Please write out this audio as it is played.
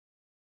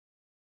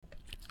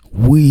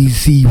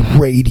Weezy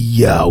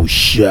Radio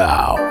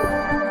Show.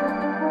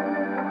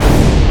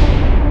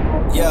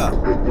 Yeah.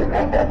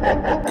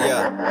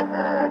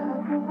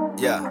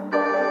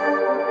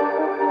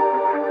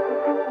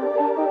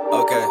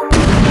 Okay.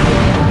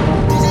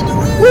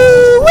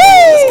 Woo-wee!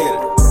 Let's get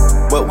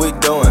it. What we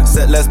doing?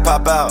 Said let's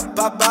pop out.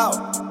 Pop out.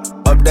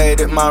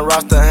 Updated my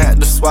roster,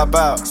 had to swap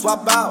out.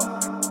 Swap out.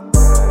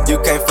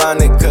 You can't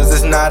find it cause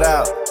it's not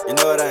out. You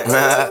know it ain't.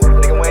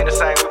 Nigga, we ain't the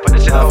same. We put the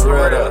shit on for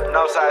real.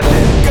 No side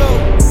shit.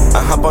 Go.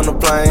 I hop on the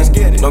plane,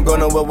 don't go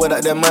nowhere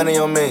without that money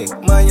on me.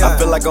 I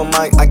feel like I'm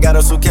Mike, I got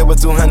a suitcase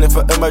with 200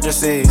 for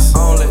emergencies.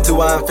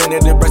 Two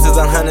infinity braces,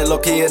 100, low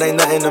key, it ain't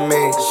nothing to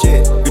me.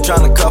 Shit, you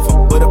tryna cuff her,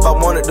 but if I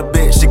wanted the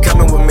bitch, she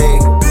coming with me.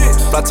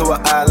 Fly to an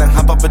island,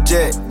 hop off a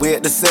jet, we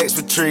at the sex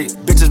retreat.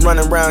 Bitches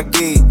running around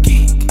geek,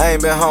 I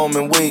ain't been home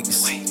in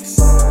weeks.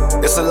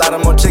 It's a lot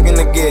of more chicken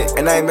to get,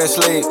 and I ain't been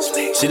sleep.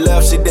 She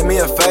left, she did me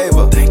a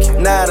favor.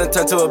 Now I done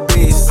turned to a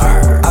beast.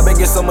 I been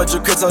getting so much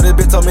you so this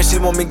bitch told me she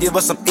want me give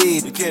her some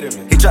eat. You kidding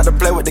me? He tried to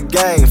play with the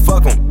game,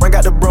 fuck him. Bring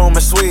out the broom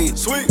and sweet.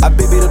 I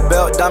BB the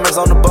belt, diamonds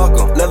on the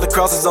buckle, leather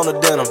crosses on the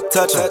denim.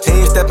 Touch him, he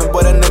ain't stepping,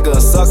 boy, that nigga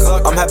a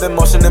sucker. I'm having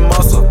motion and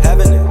muscle,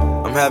 having it.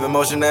 I'm having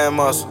motion and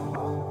muscle.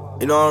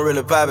 You know I'm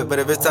really pop it, but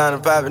if it's time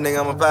to pop it, nigga,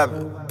 I'ma pop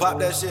it. Pop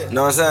that shit.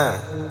 Know what I'm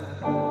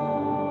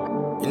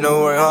saying? You know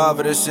we work hard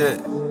for this shit.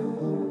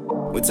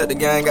 We took the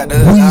gang, got the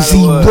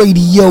Weezy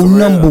Radio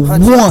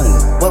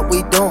 #1. What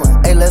we doing?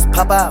 Hey, let's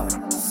pop out.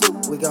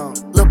 We gone.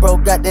 Lil' bro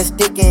got that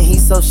stick and he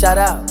so shot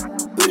out.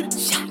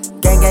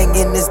 Gang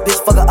in this bitch,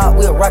 fuck her out,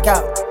 we'll rock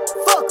out.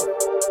 Fuck her.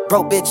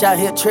 Bro bitch out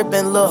here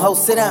trippin', lil' hoe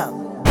sit down.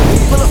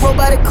 Pull up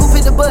robotic coupe,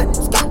 hit the button.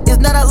 It's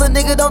not out, little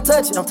nigga, don't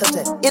touch it. Don't touch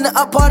that. In the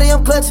up party,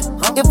 I'm clutching.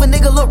 If a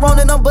nigga look wrong,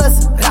 then I'm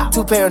bustin'.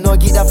 Too paranoid,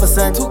 geeked out for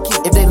sun.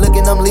 If they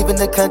lookin', I'm leaving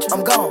the country.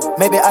 I'm gone.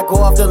 Maybe I go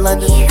off to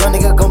London. Young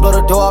nigga gon' blow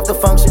the door off the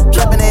function.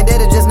 Trappin' ain't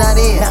dead, it just not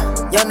in.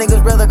 Young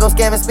niggas rather go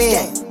scam and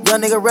spin. Young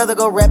nigga rather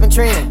go rap and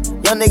trend.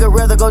 Young nigga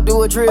rather go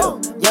do a drill.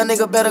 Young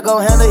nigga better go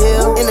handle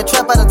hill. In the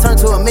trap, I done turned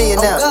to $1 million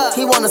now.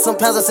 He wanted some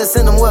pounds, I said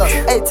send him well.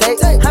 Hey, take,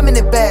 how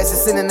many bags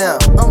is sending now?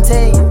 I'm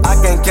telling you. I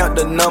can't count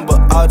the number,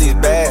 all these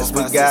bags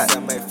we got.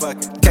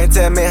 Can't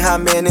tell me how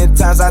many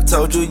times I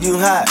told you you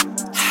hot.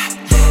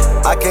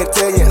 I can't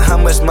tell you how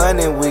much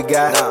money we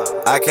got.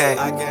 I can't.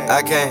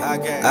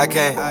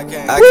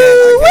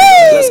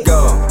 Let's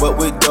go, what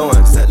we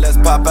doing? Said let's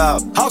pop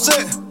out. House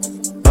it.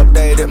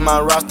 Updated my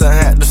roster,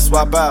 had to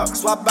swap out.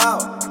 Swap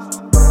out.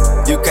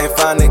 You can't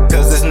find it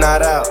cause it's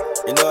not out.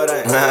 You know it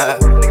ain't.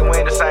 Nigga, we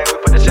ain't the same, we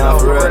put the shit on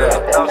for real.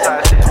 No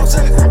side shit.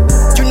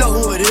 You know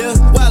who it is.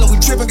 Wildin', we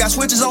trippin', got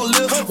switches on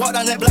lip. Walk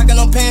down that block and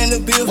I'm paying the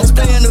bill. I'm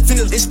staying the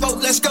field. It's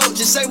spoke, let's go,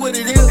 just say what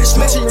it is. It's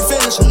smashing your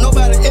feelings from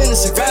nobody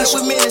innocent. Vanish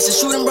with minutes and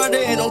shoot him brother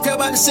and don't care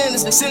about the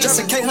sentence.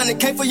 Dropping K,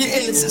 100K for your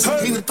innocence.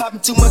 He was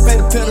popping too much, pay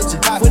the penalty.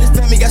 With his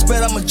family got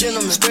spread, I'm a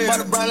gentleman.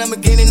 Bought a brown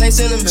Lamborghini, they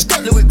cinnamon.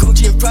 Louis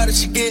Gucci and Prada,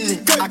 she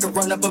getting it. I can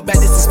run up a back,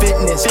 this is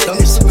fitness.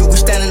 Don't get stupid, we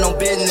standing on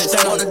business.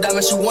 Stand on the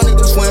diamonds, you wanna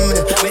go swimming.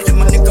 Make the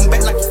money come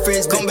back like a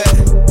fridge. Come back,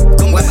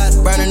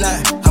 burning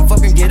night. I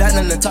fucking get out,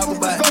 nothing to talk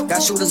about.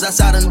 Got shooters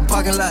outside in the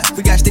parking lot.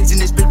 We got sticks in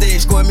this bitch, they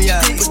escort me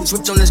out. Put the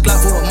switch on this Glock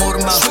for a motor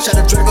mouth. Shot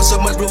a Draco so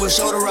much, blew his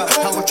shoulder out.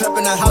 I was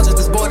trapping the houses,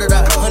 that's boarded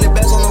out. 100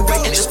 bags on the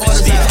rack, and this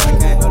quarters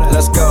out.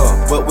 Let's go,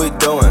 what we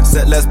doing?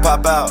 Said let's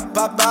pop out.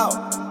 Pop out.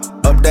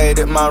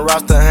 Updated my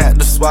roster, had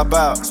to swap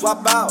out.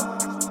 Swap out.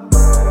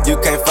 You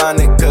can't find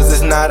it cause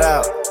it's not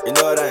out. You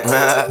know it ain't.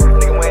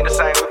 Nigga, we ain't the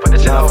same, we put the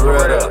shit on for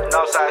real.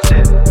 No side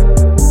shit.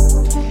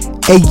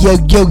 Hey yo,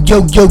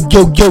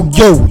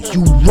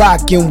 you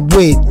rockin'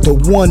 with the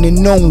one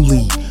and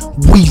only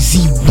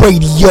Weezy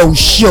Radio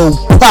Show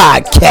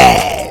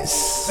podcast.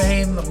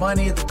 Fame, the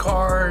money, the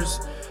cars,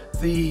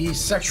 the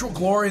sexual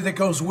glory that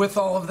goes with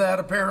all of that,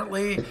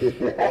 apparently.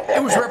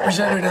 It was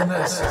represented in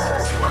this. You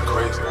are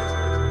crazy.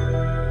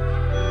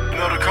 You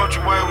know the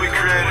culture way we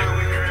created.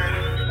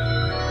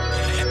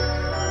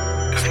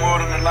 It's more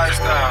than a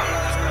lifestyle.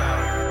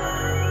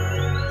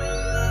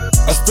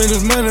 I spend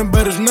this money,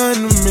 but it's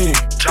nothing to me.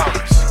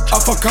 I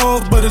fuck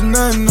hoes, but it's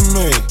nothing to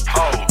me.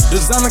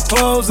 Designer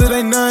clothes, it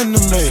ain't nothing to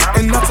me.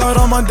 And I told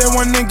all my day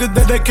one niggas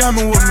that they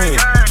coming with me.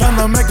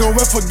 Tryna make a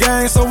whip for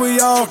gang so we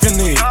all can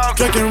eat.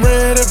 Drinking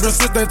red ever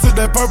since they took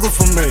that purple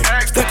from me.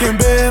 Stuck in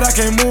bed, I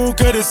can't move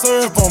cause it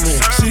syrup on me.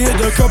 She hit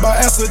the cup by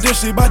accident,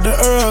 she bout to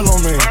Earl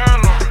on me.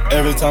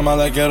 Every time I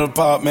look at her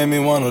pop, made me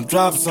wanna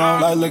drop some.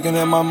 Like looking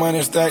at my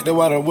money stacked, that's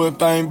why the whip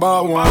ain't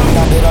bought one.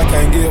 Not that I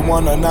can't get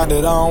one, or not that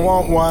I don't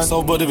want one.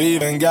 So, but if we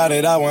even got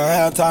it, I wouldn't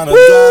have time to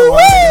drive one.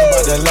 Thinking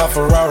about that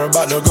LaFerrari,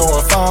 about to go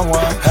and find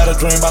one. Had a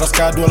dream about a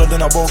sky dweller,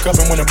 then I woke up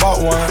and went and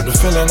bought one. The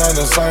feeling ain't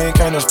the same,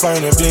 can't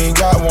explain if you ain't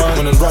got one.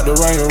 When it's wrapped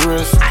around your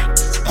wrist,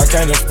 I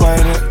can't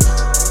explain it.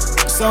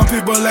 Some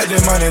people let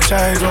their money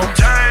change them.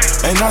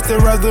 And not to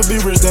rather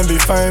be rich than be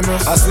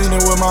famous. I seen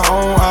it with my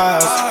own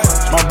eyes.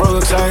 My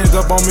brother changed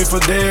up on me for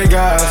dead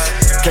guys.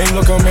 Can't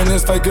look him in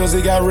his face cause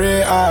he got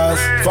red eyes.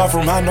 Far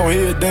from I know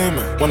he a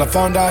demon. When I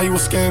found out he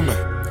was scheming,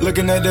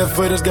 looking at that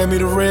footage gave me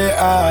the red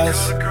eyes.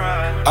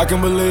 I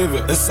can believe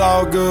it, it's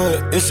all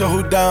good. It's your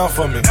who down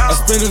for me. I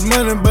spend this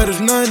money, but it's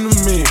nothing to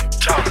me.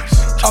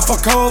 I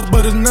fuck hoes,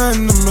 but it's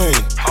nothing to me.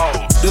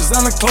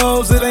 Designer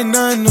clothes, it ain't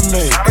nothing to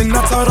me. And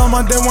I told all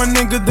my day one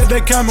nigga that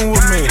they coming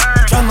with me.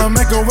 Tryna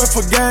make a way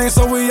for gang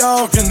so we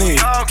all can eat.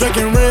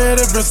 Drinking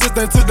red ever since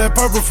they took that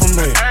purple from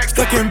me.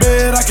 Stuck in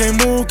bed, I can't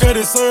move, cut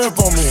it syrup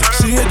on me.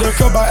 She hit the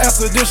cup by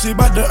accident, she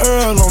bout to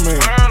Earl on me.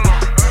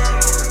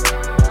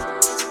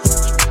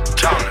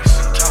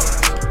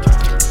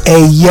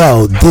 Hey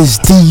yo, this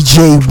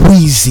DJ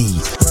Weezy.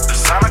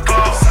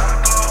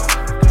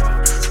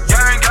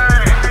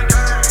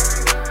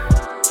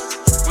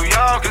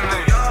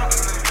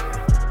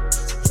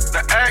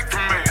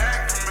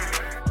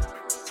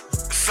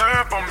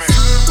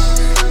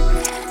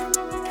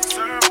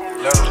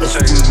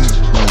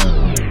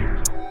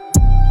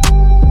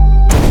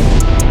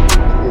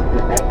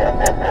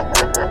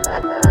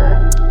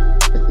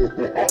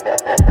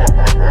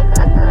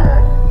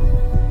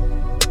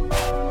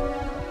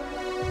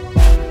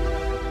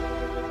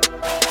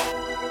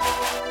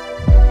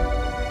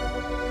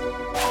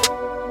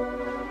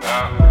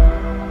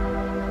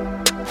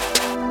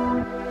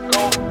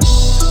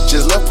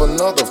 Just left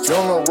another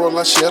funeral,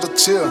 I shed a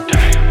tear.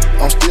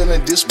 I'm still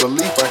in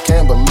disbelief, I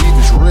can't believe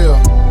it's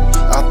real.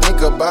 I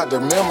think about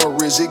the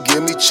memories, it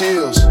give me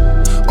chills.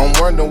 I'm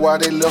wondering why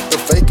they left the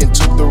fake and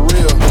took the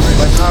real.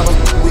 Like how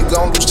the we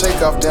gon' lose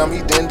Takeoff, damn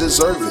he didn't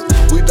deserve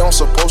it. We don't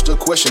supposed to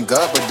question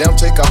God, but damn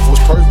Takeoff was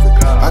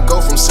perfect. I go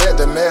from sad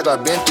to mad,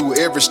 I've been through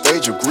every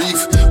stage of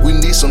grief. We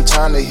need some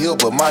time to heal,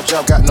 but my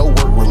job got no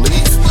work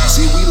relief.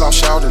 See, we lost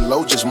Shouted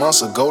Low just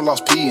months ago,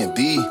 lost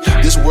P&B.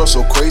 This world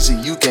so crazy,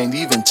 you can't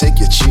even take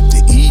your chick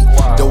to eat.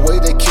 The way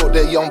they killed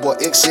that young boy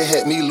X, it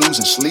had me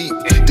losing sleep.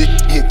 This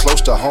hit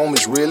close to home,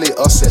 it's really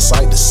us that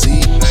sight to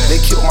see. They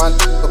killed my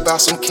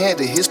about some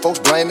candy, his folks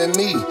blaming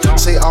me.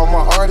 Say all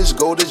my artists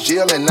go to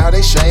jail and now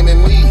they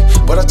shaming me.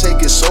 But I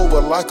take it sober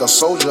like a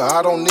soldier,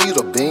 I don't need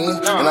a bean.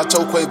 And I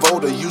told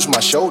Quavo to use my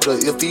shoulder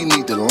if he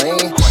need to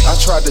lean. I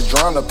tried to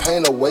drown the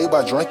pain away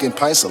by drinking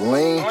pints of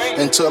lean.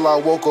 Until I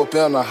woke up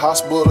in the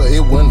hospital, it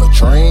wasn't a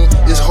dream.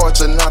 It's hard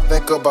to not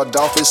think about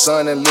Dolph's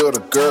son and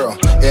little girl.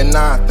 And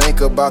now I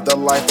think about the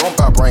life I'm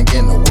about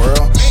bringing the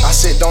world. I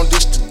said don't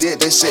dish the dead,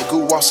 they said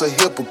Guwap's a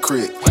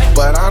hypocrite.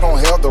 But I don't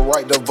have the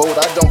right to vote,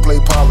 I don't play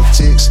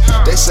politics.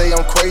 They say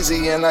I'm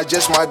crazy and I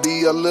just might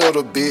be a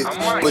little bit.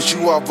 But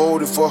you all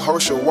voted for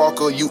Herschel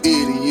Walker, you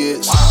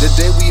idiots. The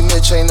day we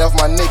met, chain off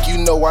my neck, you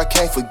know I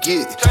can't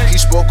forget. He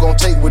spoke on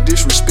tape with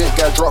disrespect,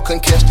 got dropped,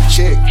 couldn't catch the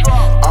check.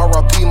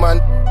 R.I.P. my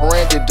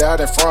Randy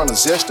died in front of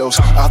Zestos.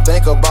 I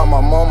think about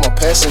my mama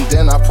passing,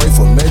 then I pray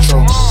for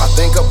Metro. I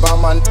think about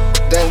my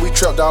dang, we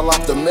trapped all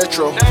off the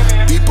Metro.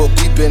 People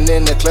beeping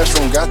in the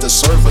classroom, got to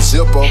serve a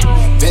Zippo.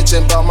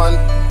 Venting about my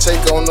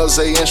take on us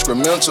a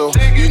instrumental.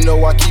 You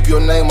know I keep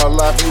your name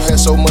alive, you had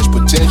so much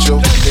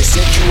potential. They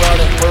sent you out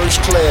in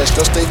first class,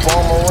 the State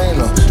Farm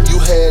Arena. You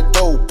had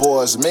dope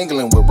boys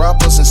mingling with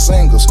rappers and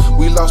singers.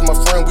 We lost my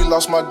friend, we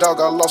lost my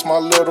dog, I lost my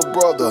little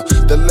brother.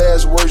 The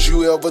last words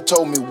you ever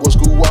told me was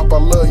Guwap, I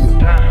love you.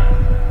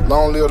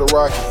 Long live the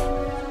Rocky,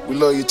 we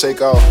love you,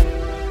 Takeoff.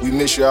 We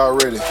miss you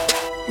already,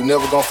 we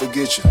never gonna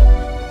forget you.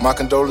 My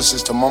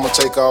condolences to Mama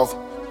Takeoff,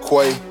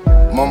 Quay,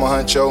 Mama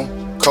Huncho,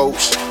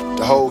 Coach,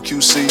 the whole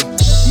QC,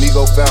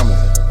 Migo family.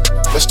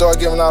 Let's start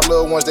giving our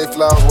loved ones their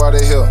flowers while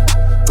they're here.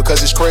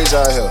 Because it's crazy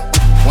out here.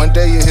 One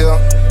day you're here,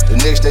 the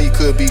next day you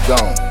could be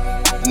gone.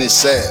 And it's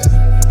sad.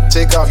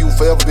 Takeoff, you will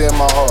forever be in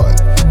my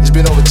heart. It's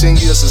been over 10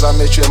 years since I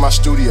met you in my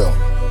studio.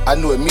 I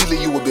knew immediately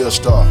you would be a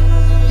star.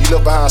 You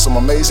left behind some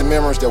amazing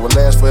memories that will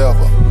last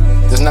forever.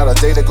 There's not a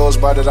day that goes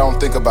by that I don't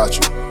think about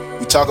you.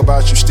 We talk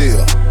about you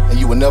still, and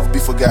you will never be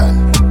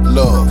forgotten.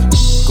 Love,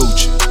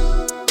 Gucci.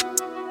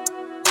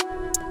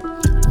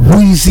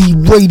 Weezy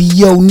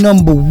Radio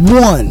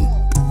 #1.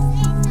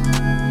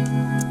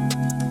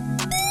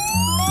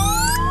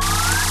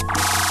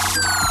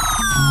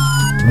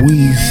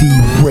 Weezy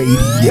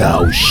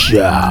Radio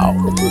Show.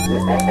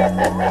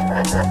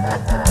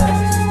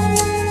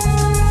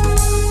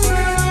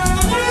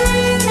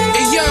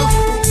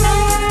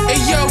 Hey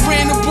yo,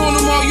 ran up on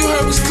them, all you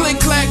heard was click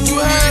clack, you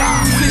heard?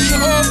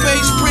 Fishing all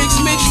base bricks,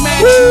 Mitch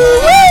Match, you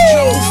heard?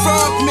 Jungle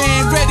Frog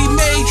man, ready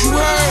made, you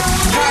heard?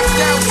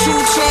 Hopped out,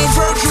 two-tone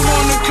Virgil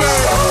on the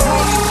curb.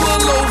 Only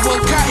pull over,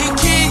 cotton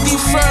candy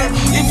fur.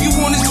 If you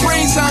want his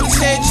brains out his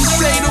head, just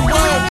say the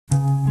word.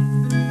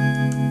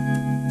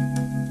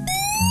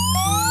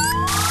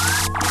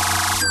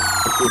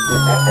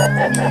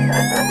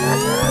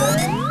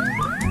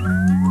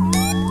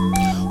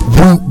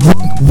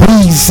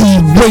 Weezy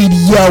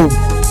Radio.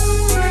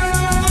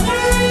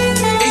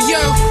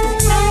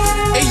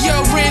 Hey yo,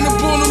 ran up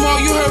on them, all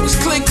you heard was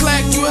click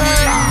clack, you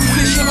heard?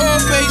 Fishing all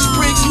base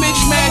bricks, Mitch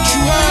Match,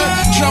 you heard?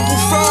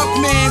 Jungle Frog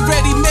man,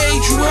 ready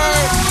made, you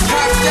heard?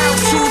 Hopped out,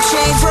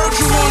 two-tone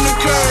Virgil on the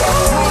curb.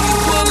 Only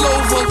pull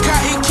over,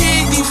 cotton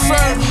candy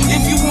fur.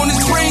 If you want his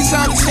brains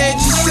out his head,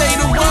 just say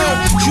the word.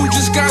 You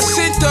just got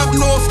sent up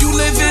north, you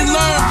live and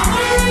learn.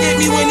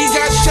 Hit me when he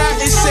got shot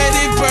and said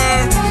it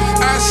burned.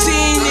 I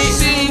seen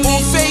it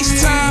on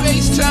FaceTime.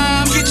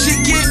 Get your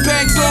gear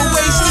fact, don't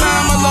waste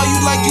time. I love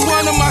you like you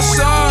one of my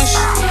sons.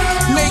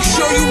 Make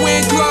sure you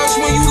wear gloves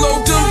when you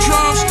load them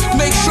drums.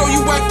 Make sure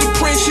you wipe the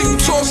print so you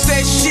toss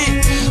that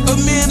shit. A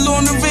middle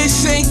on the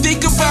wrist, ain't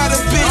think about a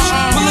bitch.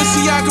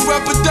 Balenciaga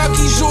rubber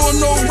duckies on,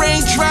 no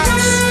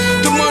raindrops.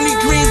 The money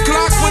green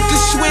Glock with the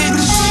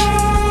switch.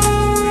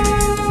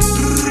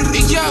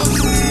 Yo.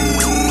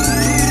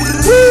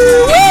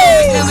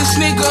 Illest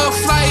nigga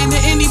flying to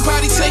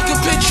anybody take a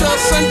picture.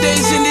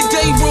 Sundays in the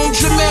day room,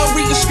 Jamel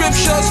reading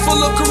scriptures. Full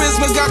of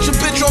charisma, got your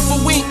bitch off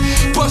a wink.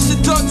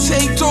 Busted duct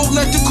tape, don't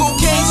let the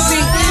cocaine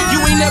sink.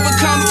 You ain't never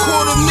count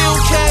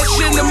 $250,000 cash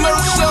in the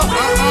Mercer.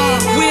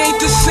 We ain't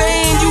the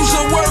same, you's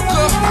a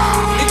worker.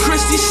 In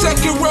Christie's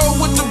second row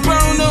with the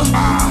burner.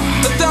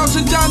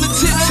 $1,000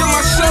 tips on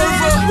my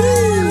server.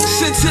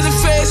 Sent to the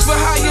feds for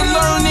how you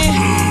learning.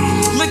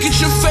 Look at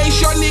your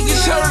face, y'all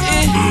niggas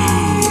hurting.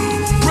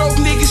 Broke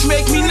niggas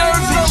make me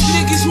nervous. Broke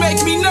niggas make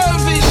me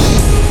nervous.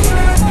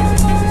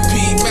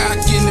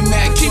 P-Rock in the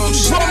Mac. Keep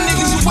these broke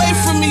niggas away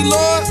from me,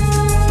 Lord.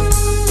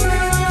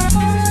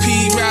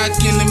 P-Rock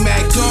in the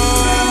Mac.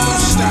 Don't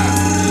stop.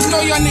 You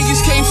know y'all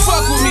niggas can't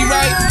fuck with me,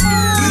 right?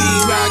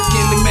 P-Rock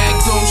in the Mac.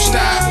 Don't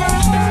stop.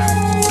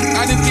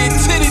 I done did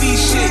 10 of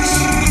these shits.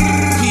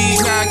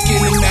 P-Rock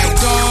in the Mac.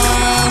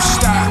 Don't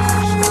stop.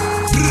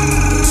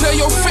 Tell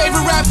your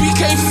favorite rapper you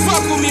can't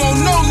fuck with me on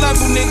no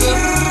level, nigga.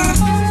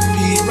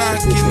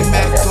 P-Rock in the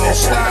Mac, don't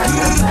stop.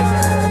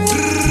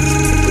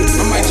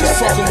 I might just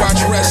fucking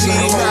watch wrestling.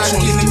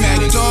 P-Rock in the Mac,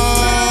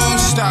 don't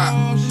stop.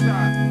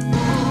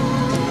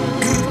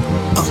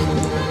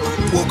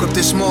 Woke up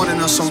this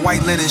morning on some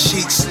white linen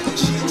sheets.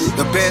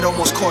 The bed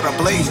almost caught a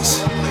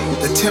blaze.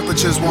 The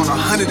temperature's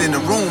 100 in the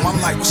room.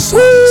 I'm like, what's up?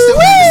 Still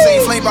got the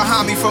same flame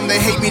behind me from the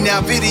hate me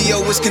now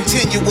video is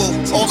continual.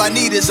 All I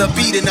need is a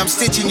beat and I'm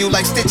stitching you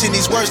like stitching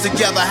these words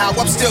together. How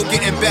I'm still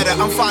getting better.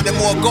 I'm finding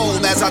more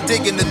gold as I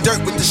dig in the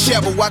dirt with the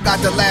shovel. I got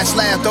the last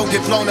laugh. Don't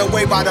get blown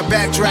away by the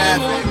backdraft.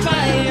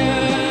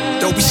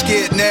 Don't be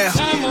scared now.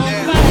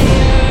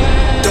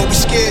 Don't be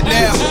scared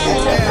now.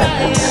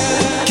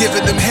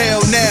 Giving them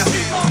hell now.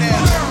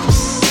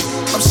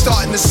 I'm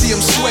starting to see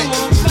them sweat.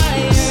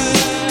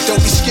 Don't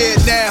be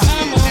scared now.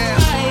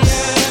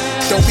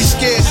 Don't be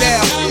scared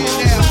now.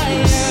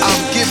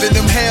 I'm giving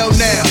them hell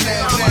now.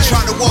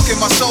 Trying to walk in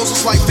my soul,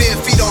 it's like bare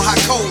feet on hot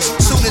coals.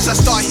 Soon as I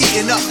start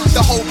heating up,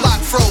 the whole block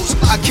froze.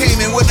 I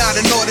came in without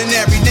an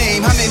ordinary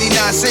name. How many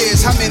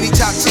Nasers? How many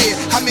top tier?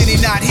 How many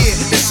not here?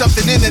 There's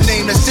something in the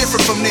name that's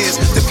different from theirs.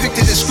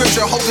 Depicted in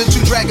scripture, holding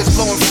two dragons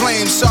blowing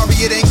flames. Sorry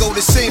it ain't go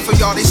the same for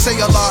y'all. They say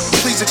Allah,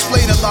 please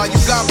explain Allah. You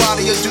got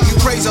body or do you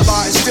praise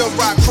Allah? And still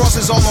rock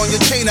crosses all on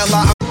your chain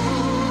Allah.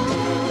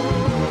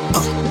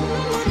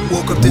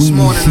 Woke up this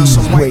morning on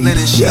some white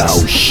linen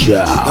sheets.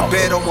 The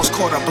bed almost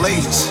caught a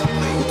blaze.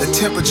 The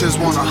temperature's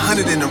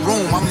 100 in the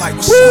room. I'm like,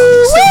 what's up?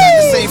 Still got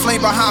the same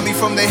flame behind me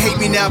from the hate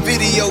me now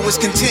video is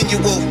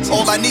continual.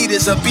 All I need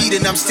is a beat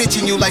and I'm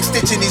stitching you like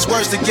stitching these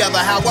words together.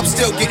 How I'm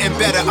still getting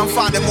better. I'm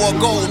finding more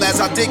gold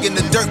as I dig in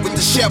the dirt with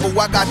the shovel.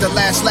 I got the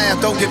last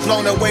laugh. Don't get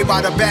blown away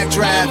by the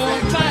backdraft.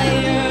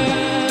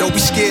 Don't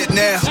be scared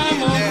now.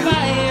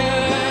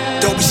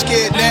 Don't be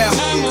scared now.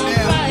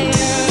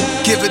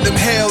 Giving them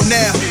hell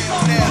now.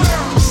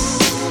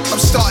 I'm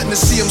starting to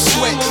see them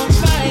sweat.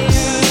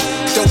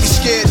 Don't be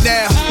scared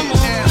now.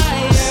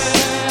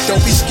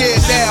 Don't be scared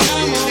now.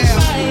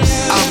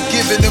 I'm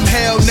giving them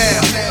hell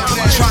now.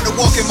 Trying to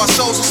walk in my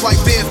soul, it's like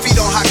bare feet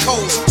on hot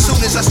coals. Soon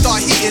as I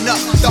start heating up,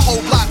 the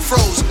whole block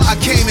froze. I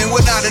came in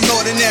without an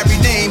ordinary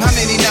name. How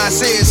many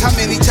Nasers? How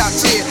many top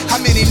tier? How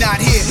many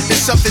not here?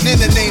 There's something in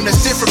the name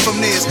that's different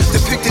from theirs.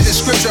 Depicted in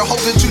scripture,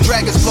 holding two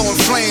dragons blowing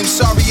flames.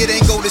 Sorry it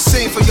ain't go the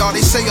same for y'all.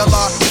 They say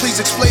Allah, please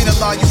explain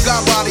Allah. You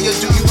got body or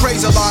do you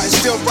praise Allah? And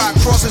still rock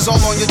crosses all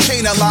on your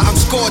chain Allah. I'm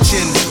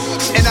scorching,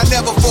 and I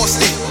never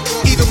forced it.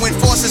 Even when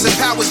forces and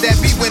powers that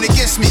be went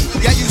against me,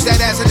 y'all use that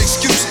as an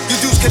excuse. You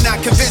dudes cannot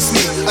convince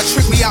me.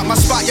 Trick me out my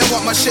spot, y'all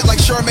want my shit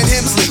like Sherman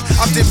Hemsley.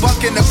 I'm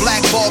debunking the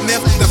blackball myth,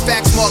 the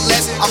facts more or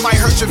less. I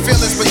might hurt your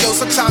feelings, but yo,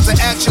 sometimes it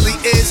actually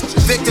is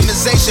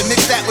victimization.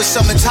 Mix that with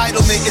some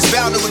entitlement, it's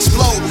bound to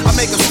explode. I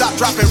make them stop,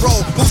 drop, and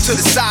roll, move to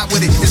the side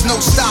with it. There's no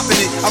stopping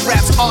it. I'm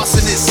rap's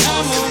arsonist.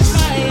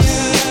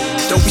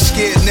 Don't be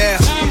scared now.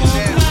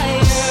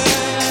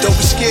 Don't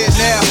be scared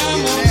now.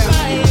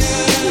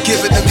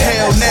 Giving them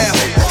hell now.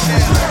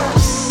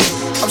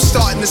 I'm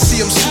starting to see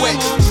them sweat.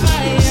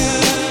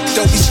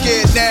 Don't be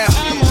scared now.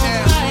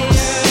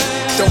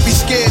 Don't be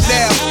scared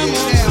now.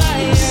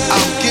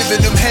 I'm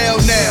giving them hell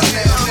now.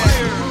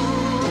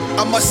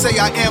 I must say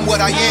I am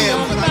what I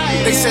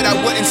am. They said I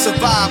wouldn't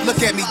survive,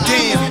 look at me,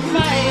 damn.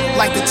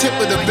 Like the tip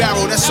of the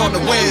barrel that's on the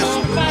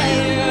wham.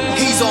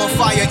 He's on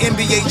fire,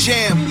 NBA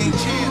Jam.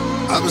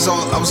 I was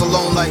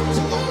alone, like,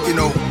 you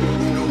know,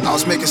 I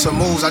was making some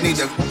moves. I need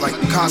to like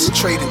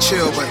concentrate and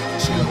chill, but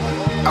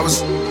I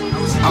was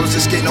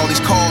just getting all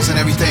these calls and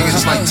everything.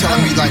 It's like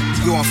telling me like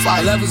you on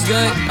fire. My level's good.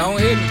 I don't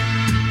hear me.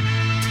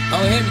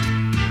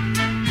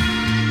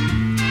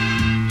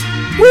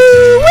 Woo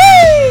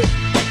wee!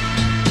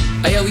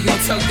 Hey yo, we gon'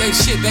 talk that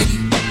shit, baby.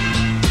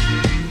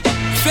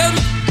 Feel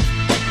me?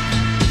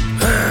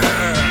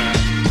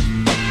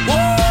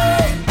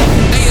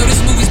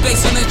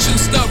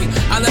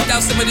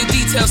 of the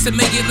details to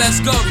make it less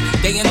gory.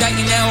 They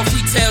indicting now off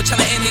retail, trying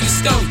to end niggas'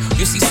 story.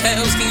 You see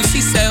sales, then you see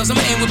sales,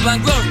 I'ma end with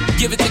blind glory.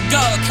 Give it to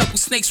God, couple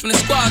snakes from the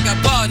squad got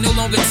barred, no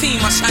longer team.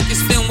 I shot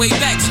this film way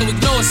back, so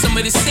ignore some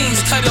of the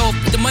scenes cut off,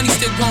 but the money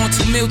still gone,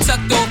 2 mil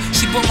tucked off.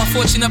 She bought my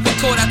fortune up in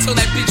court, I told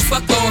that bitch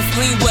fuck off.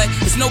 Lean what?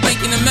 There's no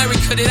bank in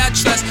America that I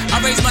trust. I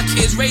raise my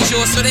kids, raise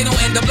yours, so they don't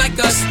end up like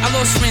us. I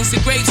lost friends to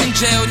graves in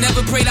jail,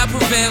 never prayed I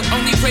prevail.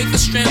 Only prayed for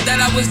strength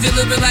that I was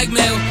delivered like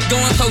mail.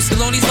 Going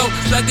postal on these hoes,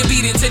 plug the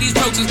beat into these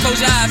proteins. Close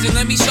your eyes and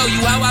let me show you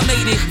how I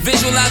made it.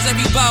 Visualize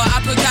every bar, I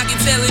put cock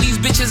and tail of these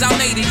bitches, I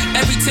made it.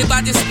 Every tip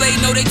I display,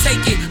 know they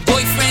take it.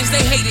 Boyfriends,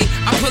 they hate it.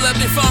 I pull up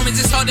in foreigns,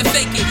 it's hard to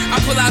fake it.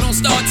 I pull out on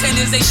star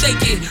tenders, they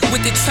shake it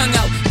with the tongue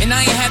out. And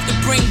I ain't have to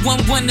bring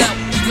one out.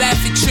 We laugh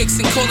at tricks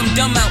and call them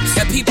dumb out.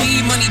 That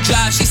PPE money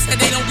drive, she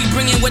said they don't be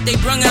bringing what they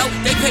brung out.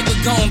 They paper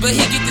gone, but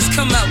here get this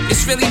come out.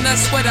 It's really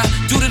nuts what I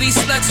do to these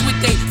sluts with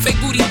they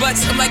fake booty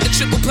butts. I'm like a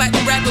triple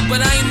platinum rapper,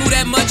 but I ain't move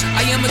that much.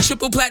 I am a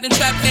triple platinum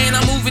trap and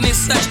I'm moving as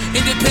such.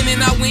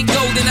 Independent, I went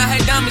gold and I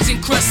had diamonds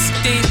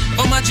encrusted.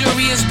 All my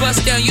jewelry is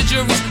bust down, your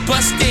jury's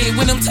busted.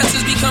 When them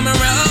testers be coming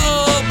around,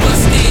 oh,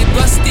 busted,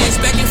 busted.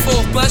 Back and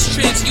forth, bus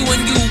trips, you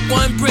and you,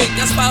 one brick,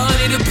 that's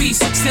 500 a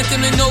piece. Sent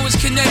them to Norwich,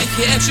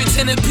 Connecticut, extra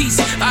 10 a piece.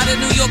 Out of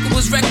New York, it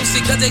was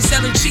requisite, cause they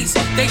selling cheats.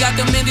 They got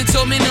the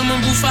mandatory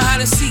minimum rule for how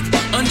to seek.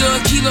 Under a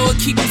kilo will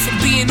keep you from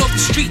being off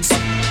the streets.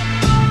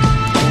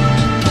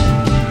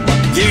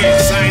 Yeah,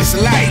 Science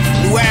of Life,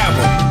 new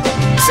album.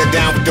 Sat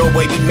down with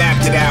Doughboy, we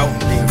mapped it out.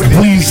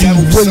 Weezy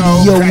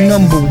Radio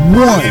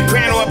 #1.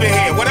 Prano up in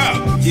here, what up?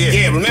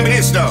 Yeah, remember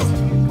this though.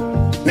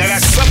 Now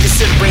that sucker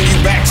shit bring you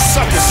back,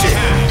 sucker shit.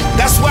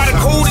 That's why the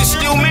code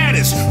still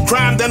matters.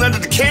 Crime done under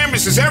the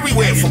cameras is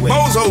everywhere. For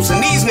bozos and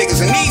these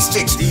niggas and these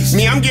chicks.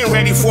 Me, I'm getting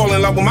ready to fall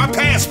in love with my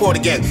passport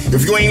again.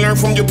 If you ain't learned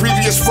from your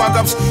previous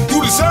fuck-ups, you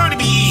deserve to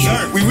be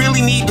eaten. We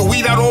really need to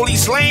weed out all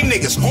these lame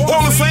niggas.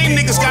 All the fame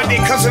niggas got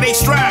there cause of they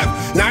strive.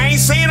 Now I ain't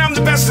saying I'm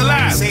the best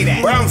alive,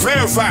 but I'm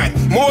verified.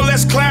 More or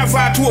less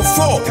clarified to a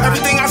fault.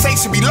 Everything I say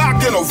should be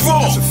locked in a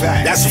vault.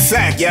 That's a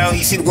fact, yo.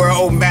 You see the world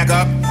open back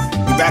up.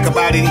 We back up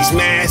out in these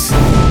masks.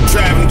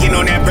 Traveling, getting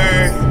on that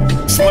bird.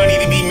 It's money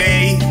to be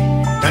made.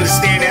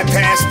 Understand that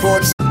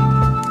passports.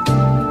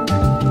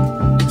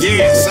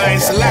 Yeah,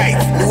 Science of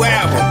Life, new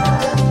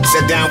album.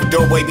 Sat down with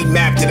Doughboy, we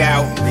mapped it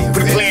out.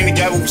 Put a plan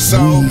together with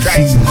Soul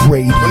Christ.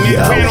 Remember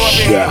Prano up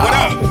in here, what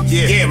up?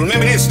 Yeah,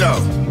 remember this though.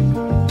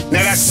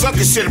 Now that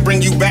sucker shit'll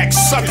bring you back,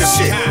 sucker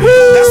shit.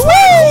 That's why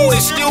the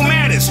code still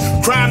matters.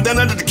 Crime done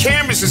under the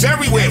cameras is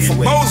everywhere. For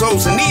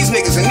bozos and these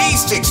niggas and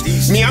these chicks.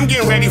 Me, I'm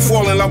getting ready to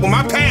fall in love with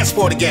my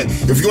passport again.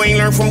 If you ain't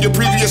learned from your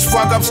previous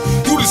fuck-ups,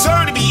 you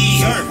deserve to be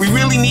eaten. We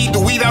really need to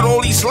weed out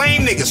all these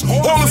lame niggas.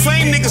 All the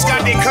fame niggas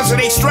got there cause of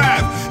they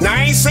strive. Now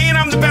I ain't saying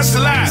I'm the best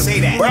alive,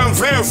 but I'm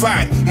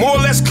verified. More or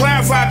less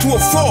clarified to a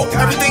fault.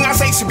 Everything I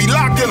say should be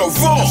locked in a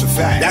vault.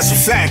 That's a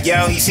fact,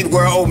 yo. You see the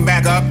world open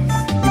back up.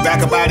 We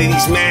back up out in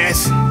these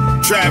masks.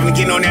 Traveling,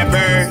 getting on that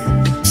bird.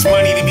 It's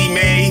money to be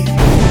made.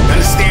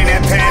 Understand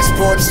that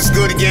passports is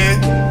good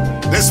again.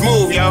 Let's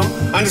move, yo.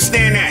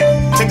 Understand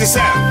that. Check this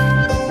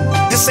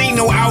out. This ain't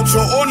no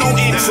outro or no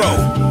intro.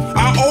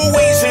 I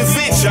always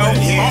invent, yo.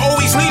 I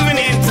always leave an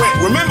imprint.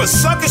 Remember,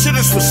 sucker shit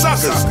is for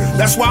suckers.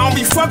 That's why I don't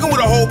be fucking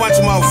with a whole bunch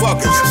of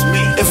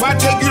motherfuckers. If I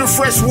take you to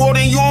fresh water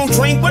and you don't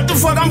drink, what the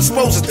fuck I'm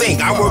supposed to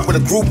think? I work with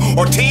a group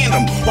or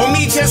tandem, or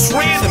me just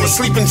random. A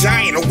sleeping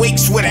giant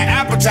awakes with an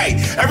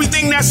appetite.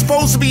 Everything that's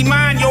supposed to be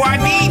mine, yo, I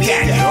need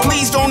that.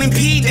 Please don't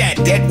impede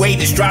that. Dead weight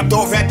is dropped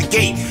off at the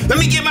gate. Let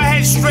me get my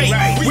head straight.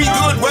 We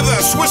good, whether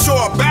a Swiss or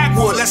a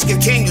backwood. Let's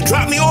continue.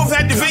 Drop me off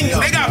at the venue.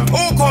 They got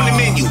pork on the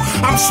menu.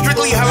 I'm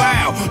strictly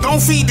halal.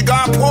 Don't feed the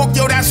god pork,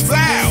 yo, that's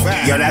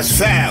foul. Yo, that's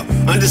foul.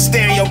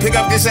 Understand, yo, pick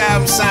up this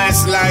album,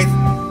 Science of Life.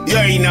 You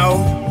already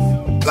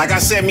know. Like I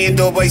said, me and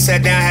Doughboy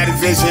sat down, had a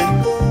vision,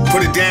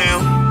 put it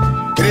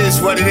down. It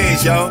is what it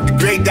is, yo. The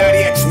great Daddy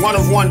X, one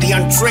of one, the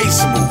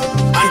untraceable.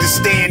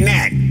 Understand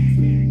that.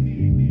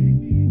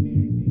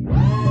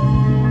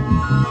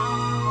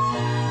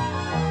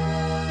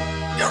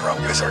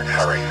 Wizard,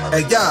 hurry.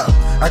 Hey yo,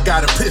 I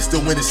got a pistol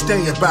when it's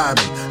staying by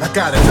me. I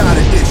got a lot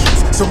of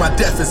issues, so my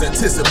death is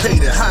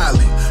anticipated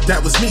highly.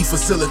 That was me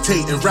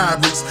facilitating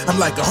robberies. I'm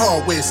like a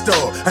hardware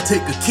store. I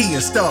take a key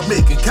and start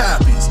making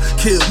copies.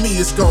 Kill me,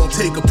 it's gonna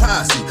take a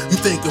posse. You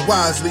thinking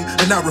wisely,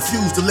 and I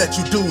refuse to let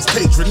you dudes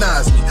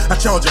patronize me. I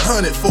charge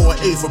 100 for an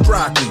eighth of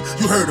broccoli.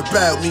 You heard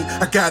about me,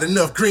 I got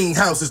enough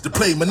greenhouses to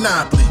play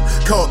Monopoly.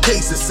 Called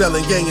cases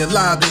selling yang in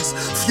lobbies.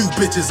 Few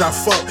bitches I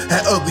fucked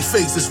had ugly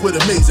faces with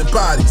amazing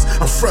bodies.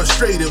 I'm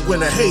frustrated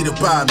when a hater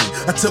buy me.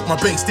 I took my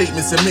bank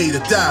statements and made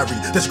a diary.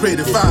 That's great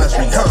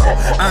advisory,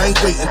 huh? I ain't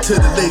waiting till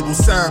the label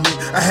sign me.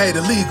 I had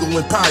illegal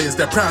empires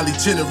that probably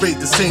generate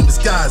the same as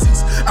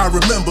Gazis. I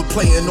remember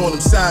playing on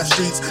them side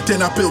streets.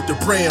 Then I built a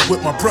brand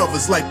with my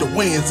brothers like the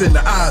Wayans and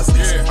the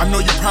Osleys. Yeah, I know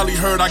you probably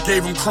heard I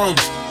gave them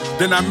crumbs.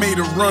 Then I made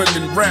a run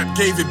and rap,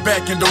 gave it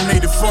back and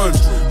donated funds.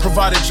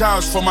 Provided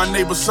jobs for my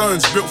neighbor's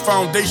sons. Built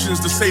foundations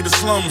to save the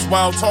slums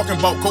while talking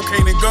about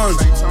cocaine and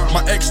guns.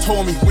 My ex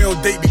told me we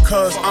don't date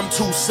because I'm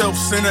too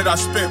self-centered. I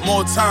spent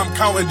more time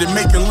counting than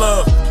making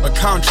love. A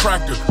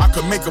contractor, I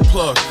could make a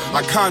plug.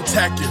 I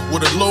contact you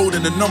with a load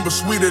and a number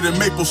sweeter than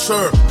maple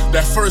syrup.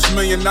 That first $1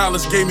 million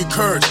gave me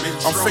courage.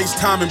 I'm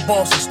FaceTiming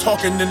bosses,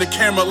 talking in the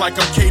camera like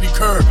I'm Katie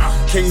Couric.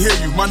 Can't hear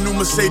you, my new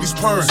Mercedes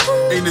purring.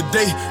 Ain't a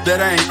day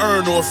that I ain't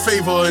earned or a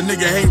favor a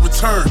nigga ain't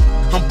returned.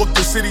 I'm booked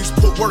in cities,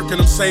 put work in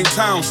them same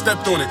towns,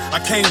 stepped on it. I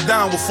came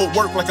down with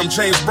footwork like I'm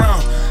James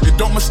Brown. And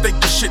don't mistake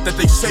the shit that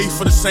they say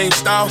for the same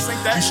style.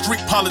 These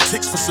street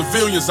politics for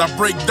civilians, I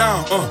break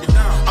down.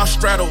 I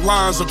straddle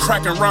lines of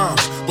cracking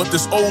rhymes, but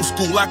this old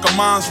school lack of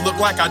minds look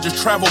like I just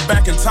traveled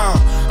back in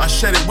time. I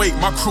shedded weight,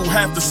 my crew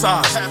half the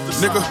size.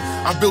 Nigga,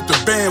 I built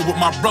a band with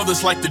my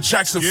brothers like the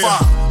Jackson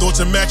 5.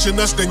 Thoughts are matching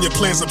us, then your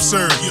plan's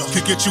absurd.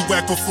 Could get you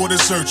whacked before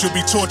dessert. You'll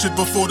be tortured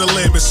before the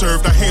lamb is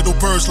served. I handle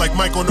birds like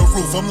Mike on the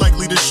roof. I'm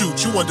likely to shoot.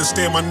 You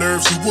understand my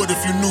nerves. You would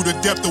if you knew the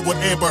depth of what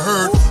Amber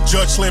heard.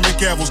 Judge slamming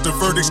gavels, the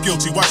verdict's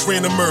guilty. Watch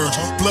random merge.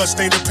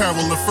 Blood-stained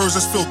apparel, the furs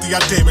is filthy.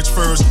 I damage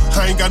furs.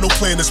 I ain't got no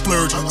plan to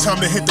splurge. Time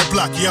to hit the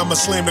block. Yeah, I'ma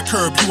slam the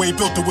curb. You ain't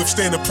built to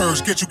withstand the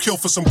purge. Get you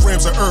killed for some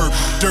grams of herb.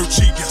 Dirt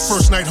cheap.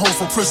 First night home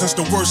from prison's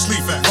the worst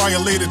sleep.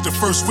 Violated the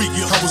first week.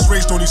 I was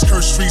raised on these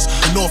cursed streets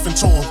and orphan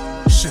torn.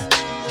 Shit.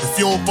 If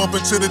you don't bump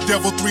into the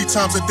devil 3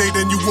 times a day,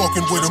 then you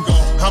walking with him.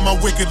 How my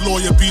wicked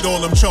lawyer beat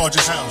all them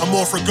charges. I'm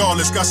off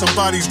regardless, got some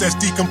bodies that's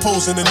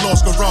decomposing in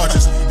lost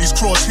garages. These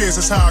crosshairs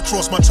is how I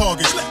cross my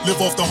targets.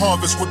 Live off the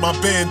harvest with my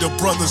band of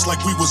brothers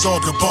like we was all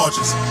the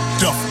barges.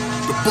 Duff,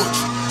 the Butch,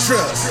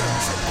 Trust.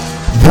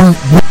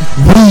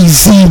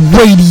 Weezy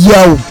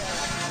Radio.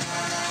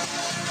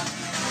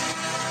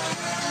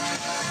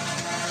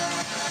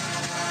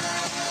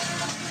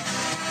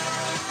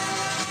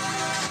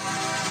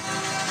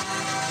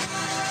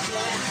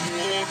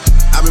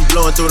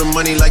 Blowing through the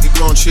money like it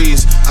growing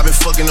trees. I've been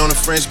fucking on a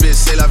French bitch,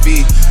 c'est la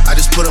vie. I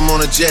just put them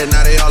on a jet,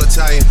 now they all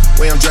Italian.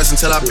 Way I'm dressed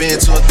until I've been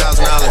to $1,000.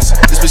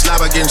 This bitch lie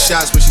about getting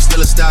shots, but she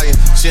still a stallion.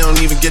 She don't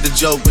even get the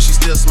joke, but she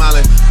still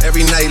smiling.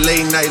 Every night,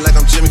 late night, like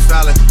I'm Jimmy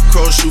Fallon.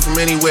 Crows shoot from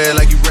anywhere,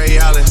 like you Ray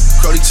Allen.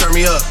 Cody, turn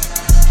me up.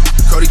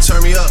 Cody,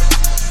 turn me up.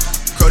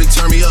 Cody,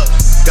 turn me up.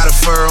 Got a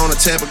fur on a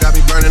Tampa, got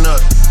me burning up.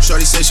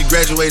 Shorty said she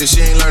graduated, she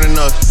ain't learning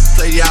enough.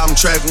 Play the album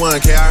track 1,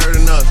 K, I heard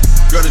enough.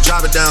 Girl, to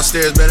drop it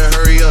downstairs, better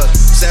hurry up.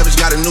 Savage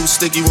got a new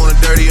stick, you wanna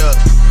dirty up.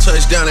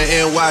 Touchdown in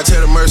NY,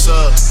 tear the Mercer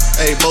up.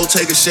 Ayy, Bo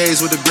taking shades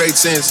with a great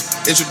sense.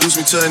 Introduce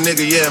me to a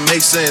nigga, yeah, it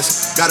makes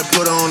sense. Gotta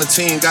put her on the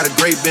team, got a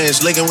great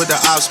bench. Linking with the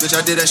ops, bitch,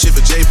 I did that shit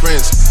for Jay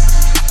Prince.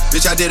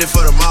 Bitch, I did it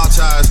for the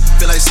Maltese.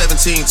 Feel like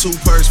 17, 2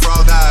 perks for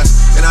all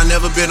guys. And I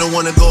never been the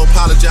one to go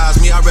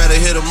apologize. Me, I'd rather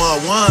hit him up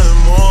one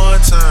more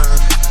time.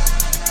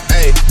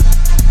 Ayy.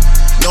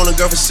 Known a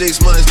girl for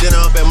 6 months, dinner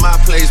up at my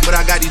place. But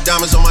I got these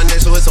diamonds on my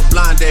neck, so it's a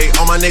blind date.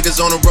 All my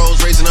niggas on the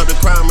roads, raising up the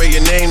crime rate.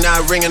 Your name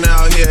not ringing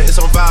out here, it's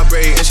on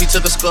vibrate. And she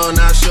took a skull,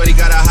 now shorty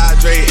gotta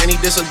hydrate. And he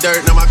did some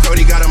dirt, now my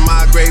Cody gotta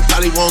migrate.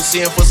 Probably won't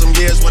see him for some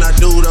years. When I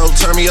do though,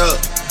 turn me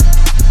up.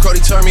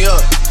 Cody, turn me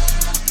up.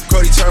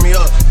 Cody, turn me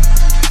up.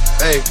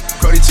 Hey,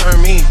 Cody,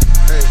 turn me.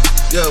 Hey,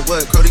 yeah,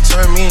 what? Cody,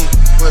 turn me.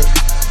 What?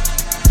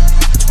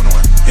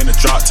 21. In the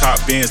drop top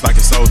Benz like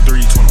it's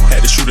 03. 21.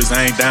 Had the shooters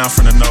aimed down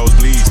from the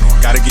nosebleeds.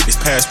 Gotta get this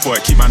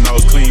passport, keep my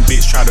nose clean.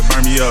 Bitch try to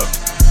burn me up.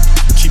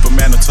 Keep a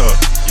man tuck.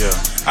 Yeah,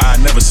 I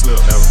never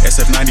slip.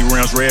 SF90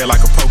 rims red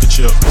like a poker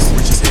chip.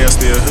 Rich as hell,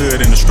 still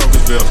hood in the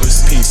Strokersville.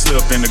 Pink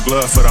slip in the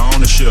glove for the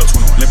ownership.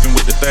 Limping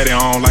with the 30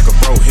 on like a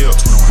bro hip.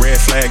 Red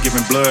flag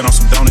giving blood on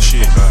some donor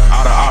shit.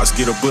 All the ops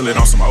get a bullet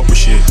on some Oprah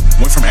shit.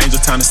 Went from Angel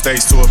Town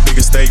Estates to a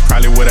bigger state.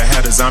 Probably would've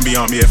had a zombie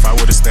on me if I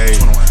would've stayed.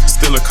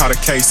 Still have caught a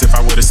case if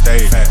I would've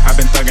stayed. I've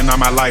been thugging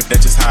all my life,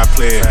 that's just how I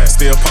play it.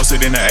 Still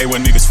posted in the A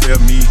when niggas feel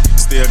me.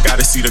 Still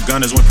gotta see the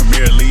gunners win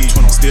Premier League.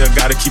 Still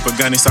gotta keep a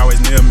gun, it's always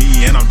near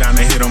me. And I'm down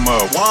to hit them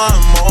up.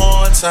 One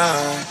more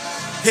time,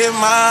 hit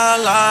my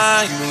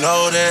line, you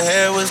know the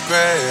hair was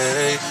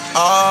great.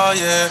 Oh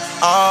yeah,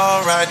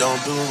 alright, don't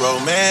do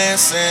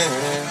romancing.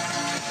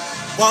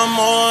 One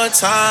more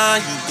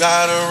time, you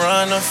gotta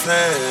run the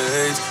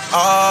face.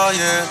 Oh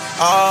yeah,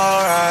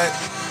 alright,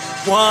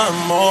 one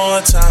more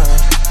time.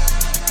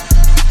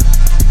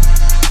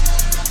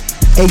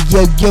 Hey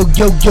yo yo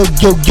yo yo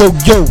yo yo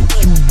yo,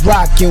 you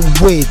rockin'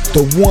 with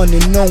the one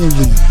and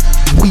only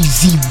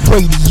Weezy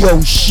Radio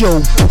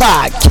Show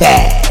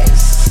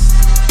Podcast.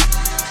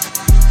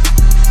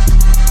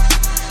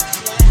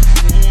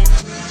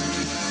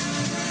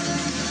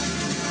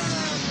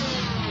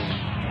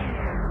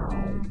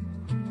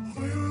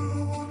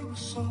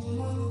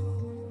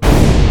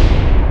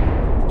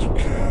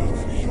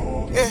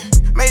 Yeah,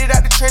 made it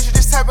out the trenches,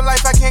 this type of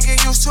life I can't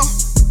get used to.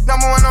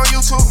 Number 1 on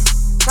YouTube,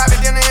 private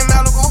dinner in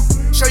Malibu.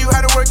 Show you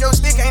how to work your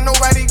stick, ain't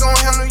nobody gon'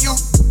 handle you.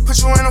 Put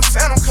you in a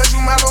phantom, cause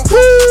you my little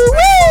boo.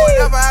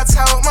 Whatever I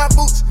tie up my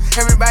boots.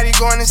 Everybody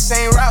going the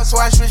same route,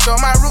 so I switch on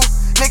my route.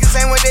 Niggas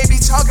ain't what they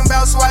be talking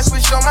about, so I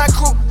switched on my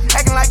crew.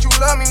 Acting like you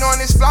love me, knowing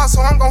this flaw,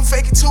 so I'm gon'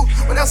 fake it too.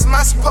 What else am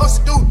I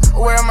supposed to do?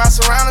 Aware of my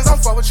surroundings, don't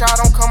fuck with y'all,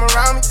 don't come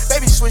around me.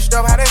 Baby switched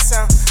up, how that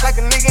sound?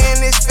 Like a nigga in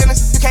this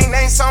feelings. You can't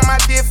name something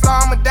I did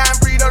flaw, I'm a dying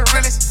breed of the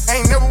realest.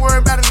 I ain't never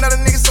worried about another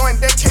nigga, so in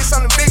that case,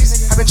 I'm the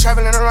biggest. I've been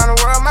traveling around the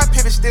world, my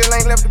pivot still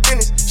ain't left the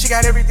business. She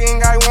got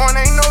everything I want,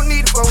 ain't no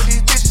need to fuck with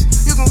these bitches.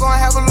 You can go and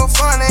have a little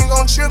fun, ain't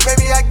gon' trip,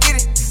 baby, I get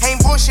it. Ain't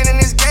bullshit in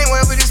this game,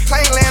 wherever this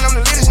plane land, I'm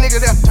the littest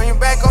nigga there. Turn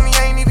your back on me,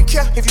 I ain't even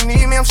care. If you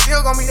need me, I'm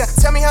still gon' be there.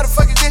 Tell me how the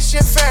fuck is this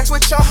shit fair?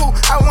 Switch on who?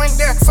 I went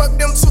there, fuck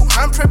them too,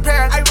 I'm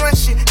prepared. I run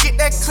shit, get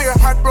that clear.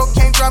 Heart broke,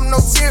 can't drop no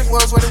tears.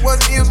 Was what it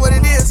was, it is what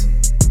it is.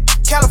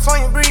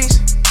 California breeze,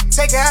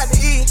 take her out to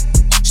eat.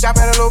 Stop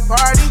at a little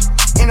party,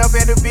 end up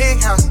at the big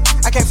house.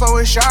 I can't fuck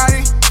with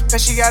Shawty, cause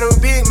she got a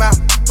big mouth.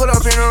 Pull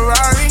up in a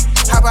Rari,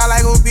 hop out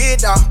like a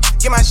big dog.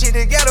 Get my shit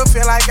together,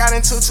 feel like I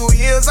done took 2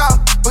 years off.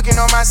 Booking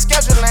on my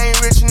schedule, I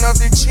ain't rich enough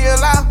to chill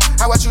out.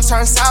 I watch you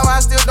turn sour, I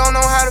still don't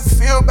know how to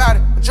feel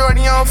about it.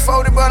 Majority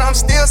unfolded, but I'm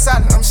still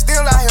solid. I'm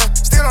still out here,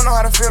 still don't know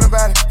how to feel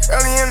about it.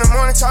 Early in the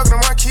morning, talking to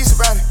Marquise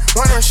about it.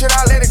 Wondering, should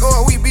I let it go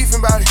or we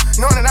beefing about it?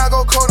 Knowing that I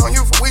go cold on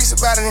you for weeks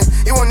about it. And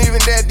it wasn't even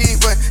that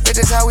deep, but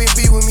that's just how it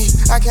be with me.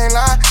 I can't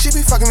lie, she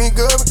be fucking me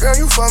good, but girl,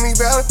 you fuck me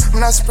better.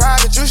 I'm not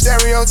surprised that you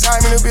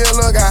stereotype me to be a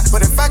little guy.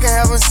 But if I can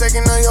have a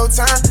second of your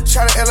time,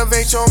 try to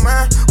elevate your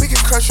mind, we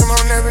can crush them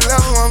on every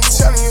level. I'm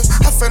telling you,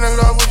 I fell in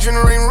love with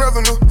generating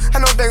revenue.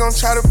 I know they gon'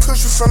 try to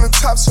push you from the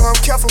top, so I'm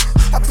careful.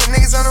 I put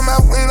niggas under my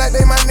wing like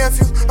they my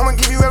nephew. I'ma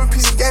give you every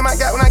piece of game I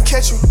got when I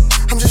catch you.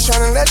 I'm just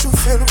tryna let you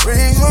feel the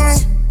breeze with me.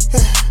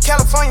 Yeah.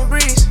 California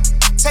breeze,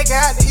 take her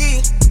out to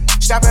eat.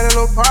 Stop at a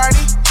little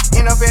party,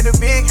 end up at the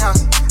big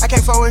house. I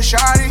can't fuck with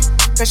Shawty,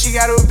 cause she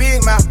got a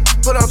big mouth.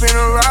 Pull up in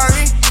a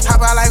Rari,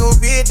 hop out like a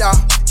big dog.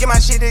 Get my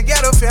shit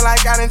together, feel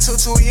like I done took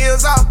 2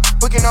 years off.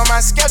 Booking on my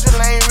schedule,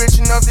 I ain't rich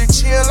enough to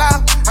chill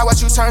out. I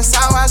watch you turn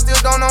sour, I still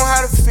don't know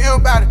how to feel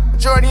about it.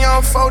 Majority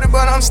unfolded,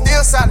 but I'm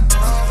still solid.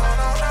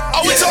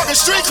 Are we talking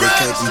street cred?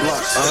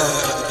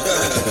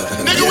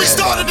 Nigga, we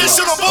started this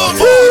shit on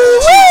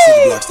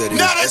Boulevard.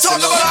 Now they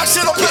talking about our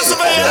shit on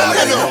Pennsylvania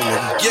Avenue.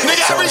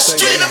 Nigga, every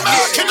street in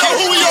America know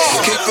who we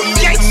are. Came from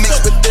in the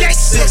mix with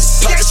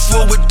 36, pockets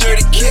full with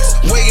dirty kicks,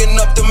 weighing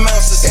up the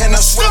mountains, and I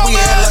swear we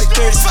had like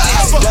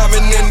 36.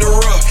 Diamond in the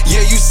rough,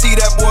 yeah, you see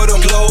that boy, them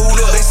glowed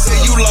up. They say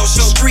you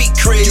lost your street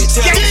cred, you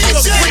tell me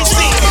what's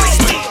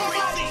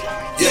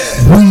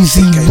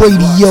Weezy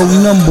Radio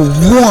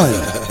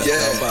 #1. Yeah,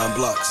 buying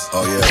blocks.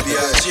 Oh yeah,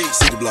 B.I.G.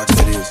 City blocks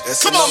that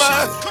is. Come on,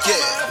 man.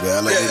 Yeah,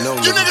 I let you know.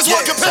 You niggas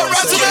want to compare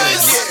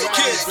resumes?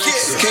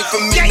 Came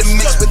from in the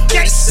mix with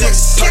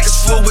 36,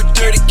 pockets full with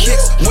dirty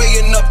kicks,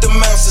 weighing up the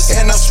mountains,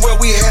 and I swear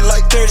we had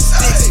like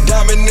 36.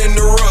 Diamond in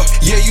the rough,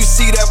 yeah, you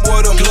see that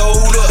boy, them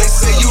glowed up. They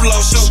say you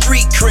lost your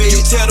street cred,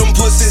 you tell them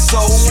pussies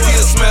so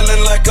still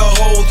smelling like a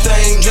whole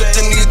thing.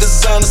 Drifting these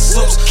designer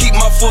suits, keep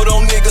my foot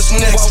on niggas'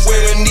 necks while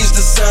wearing these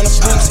designer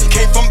boots.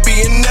 Came from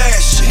being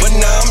nasty, but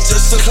now I'm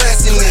just a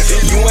classy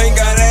nigga. You ain't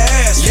gotta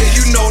ask, yeah,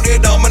 you know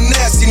that I'm a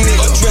nasty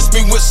nigga. Address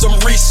me with some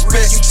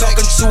respect, you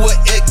talking to an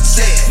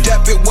exec.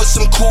 Dap it with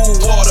some cool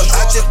water,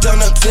 I just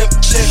done a temp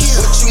check.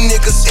 What you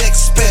niggas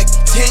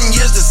expect? 10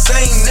 years the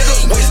same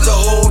nigga, waste the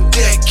whole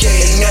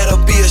decade, and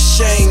that'll be a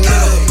shame,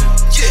 nigga.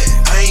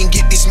 I ain't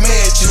get these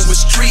mansions with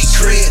street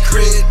cred.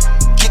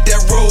 Get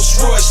that Rolls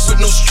Royce with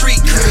no street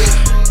cred.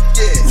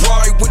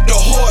 Rari with the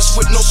horse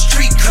with no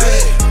street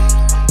cred.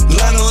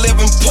 Line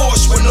 11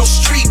 Porsche with no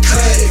street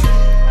cred.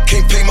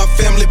 Can't pay my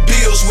family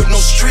bills with no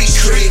street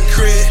cred.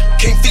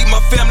 Can't feed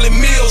my family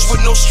meals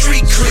with no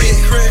street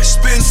cred.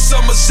 Spend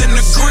summers in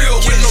the grill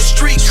with no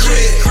street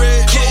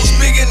cred. Close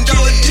 $1 million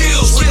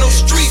deals with no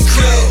street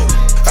cred.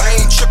 I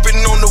ain't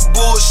trippin' on the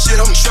bullshit,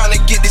 I'm tryna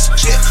get this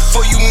jet.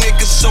 For you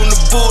niggas on the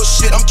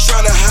bullshit, I'm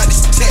tryna hide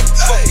this tech.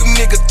 Fuck you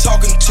nigga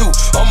talking to,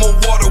 I'm a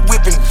water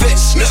whipping vet.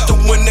 Mister,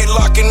 when they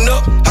locking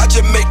up, I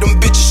just make them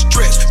bitches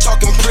stretch.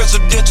 Talking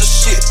presidential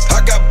shit,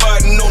 I got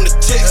Biden on the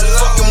text.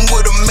 Fucking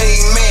with a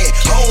main man,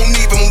 I don't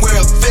even wear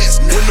a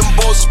vest. When them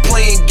boys was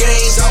playing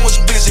games, I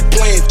was busy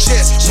playing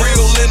chess.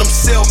 Real in them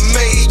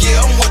self-made,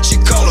 yeah, I'm what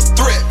you call a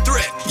threat.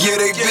 Yeah,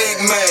 they big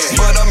man,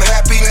 but I'm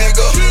happy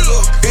nigga.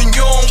 And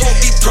you don't want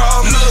these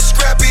problems. Little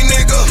scrappy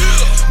nigga,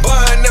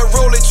 buying that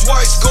Rolex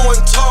twice, going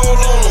tall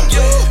on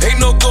them. Ain't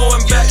no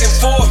going back and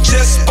forth,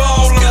 just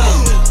ball on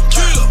them.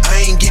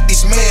 I ain't get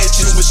these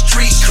mansions with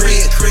street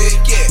cred.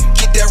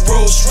 Get that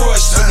Rolls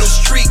Royce with no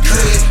street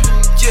cred.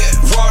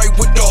 Rari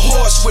with the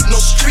horse with no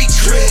street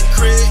cred.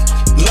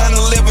 Line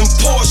 11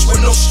 Porsche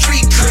with no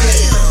street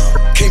cred.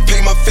 Can't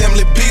pay my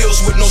family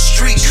bills with no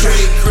street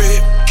cred.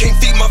 Can't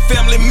feed my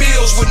family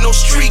meals with no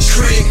street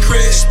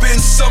cred.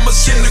 Spend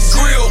summers in the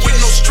grill with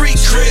no street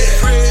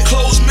cred.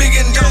 Close $1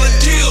 million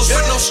deals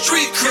with no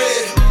street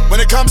cred. When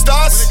it comes to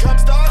us,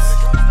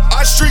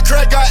 our street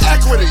cred got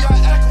equity.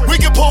 We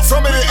can pull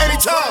from it at any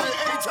time.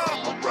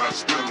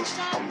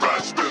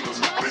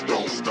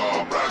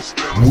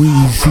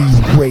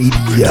 Weezy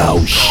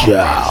Radio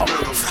Show.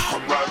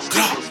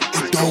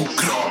 It don't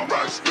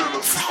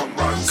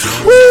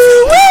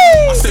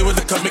I stay with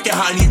the cuz make it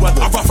hot in heat weather.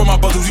 I rock for my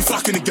brothers, we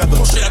flocking together.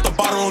 Push it at the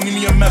bottle, don't need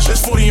me a measure.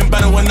 It's 40 and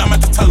better when I'm at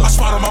the teller. I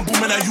spot on my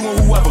booming at you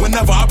and whoever.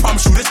 Whenever, I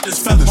promise you, this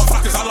is feathers. My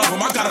flockers, I love them,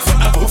 I got it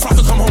forever. When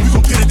flockers come home, we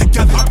gon' get it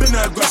together. I've been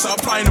the aggressor,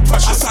 applying the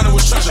pressure. I signed it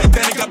with treasure, and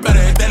then it got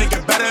better, and then it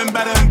get better and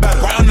better and better.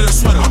 Right under the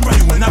sweater, I'm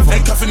ready whenever.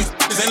 Ain't cuffing these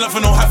ain't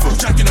loving no heifer.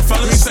 Jacking the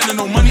fellas, ain't sending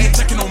no money, ain't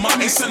checking no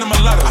mom, ain't sending them a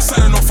letter. I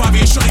sent her no 5,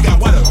 ain't sure they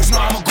got weather. Cause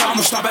now I'ma go,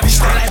 I'ma stop every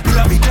style like be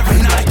lovey,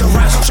 different, not like the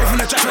rest. Straight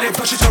from the jack, where they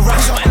push it to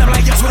rest. So end up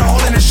like yes with a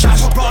hole in the shot.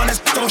 So bro, on this,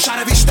 throw a shot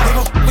every step.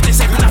 With this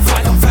safe when I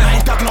fight, I'm fat, I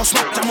ain't ducking no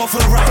smoke, I'm off for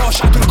the ride. Throw a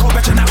shot through the cold,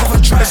 bet you knock over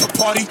a track. It's a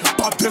party,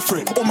 but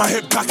different. On my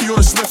hip, cocky,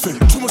 on the sniffing.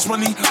 Too much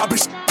money, I be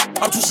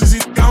I'm too sleazy,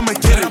 I'ma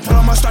get it. I put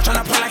on my star,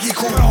 tryna play like he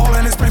cool. Put a hole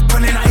in his break,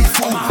 put in I eat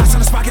food. My heart's on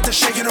the spot, get the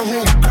shake in the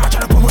room. Crowd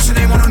tryna put what's the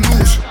name on the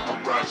news.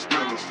 I'm rap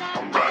spinners,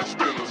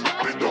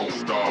 they don't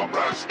stop.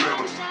 Rap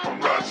spinners,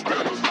 I'm rap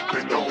spinners,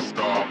 they don't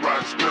stop.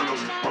 Rap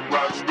spinners, I'm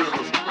rap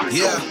spinners, they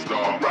don't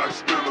stop. Rap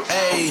spinners,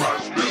 I'm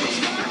rap spinners,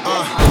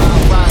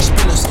 ride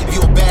spinners, if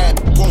you a bad,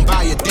 won't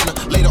buy your dinner.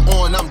 Later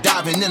on, I'm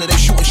diving into they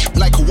shooting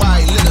like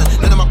Kawhi Leonard.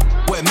 None of my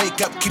wear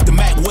makeup, keep the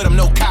Mac with them,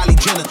 no Kylie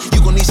Jenner.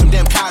 You gon' need some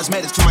damn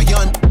cosmetics to my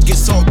young. Get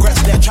so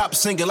aggressive, that chopper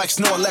singing like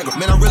Snow Allegra.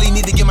 Man, I really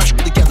need to get my shit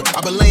together.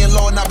 I've been laying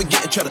low and I've been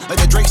getting cheddar. Like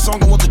that Drake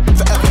song, I want the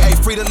forever. Hey,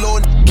 free the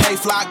Lord,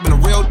 K-Flock, been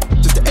a real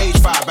just the age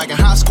 5. Back in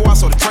high school, I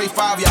saw the Trey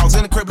 5. Yeah, I was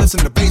in the crib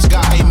listening to bass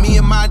guy. Hey, me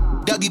and my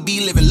Dougie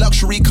B living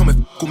luxury, come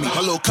and with me.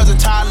 My little cousin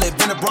Ty live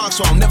in the Bronx,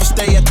 so I'll never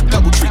stay at the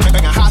Doubletree.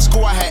 Back in high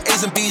school, I had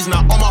A's and B's,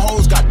 now all my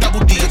hoes got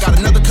double D. I got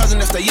another cousin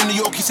that stay in New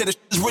York, he said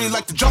it's really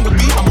like the jungle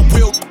beat. I'm a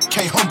real,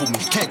 can't humble me,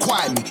 can't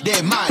quiet me, they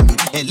admire me.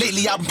 And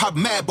lately I've been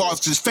popping mad bars,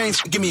 cause fame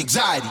give me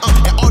anxiety.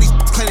 And all these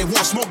claim they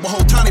want smoke, but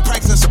whole time they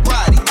practicing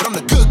sobriety. But I'm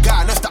the good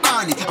guy, that's the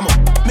irony. I'm a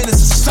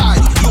menace to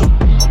society. Yo.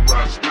 I'm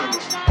rap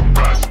spinners,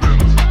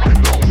 they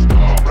don't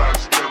stop. Rap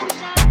spinners,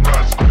 they don't. I'm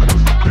rap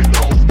spinners, they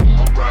don't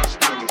stop. Rap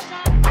spinners,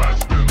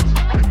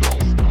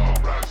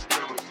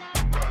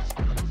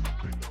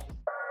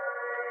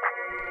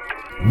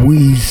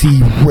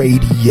 Weezy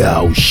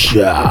Radio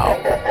Show.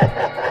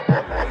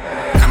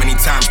 How many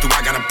times do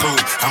I gotta prove?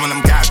 I'm one of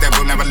them guys that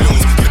will never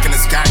lose. Look in the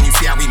sky and you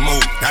see how we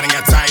move. I done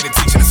got tired of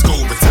teaching in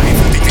school. But tired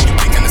of thinking you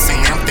thinking the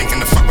same. I'm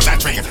thinking the fuck was I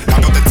drinking? I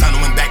built the tunnel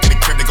and back to the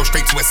crib. They go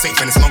straight to a safe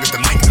and as long as the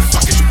link.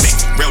 Fuck as you think.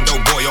 Real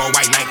dope boy, all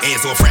white Nike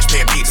Airs or a fresh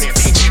pair of beats.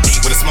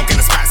 With a smoke in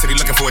the spot, so they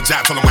looking for a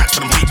job. Told them watch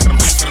for them beats.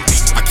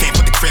 I can't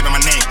put the crib in my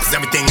name, cause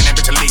everything in that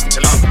bitch a leak.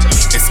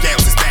 It's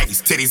scales, it's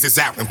baggies, titties is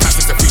out, and plus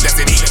it's a few that's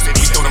it eat.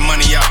 We throw the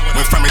money up.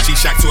 Went from a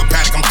G-Shock to a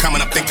paddock, I'm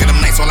coming up thinking them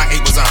nights. All I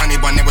ate was a honey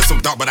bun, it was so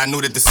dark, but I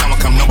knew that the sun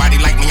would come. Nobody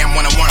like me, I'm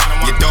one-on-one.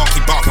 Your dog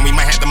keep barking, we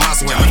might have the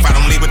muscle. If I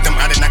don't leave with them,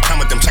 I did not come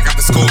with them. Check out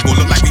the school, boy,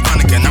 look like we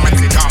run again. I might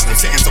get caught, I'm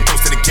sitting so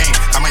close to the game.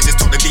 I might just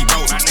talk to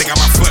D-Rose, stick out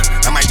my foot.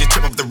 I might just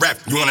trip up the rep.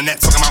 You on the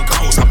net talking about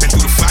goals, I've been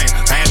through the fire.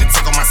 I had to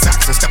take off my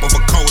socks and step over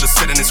cold to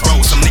sit in this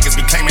road. Some niggas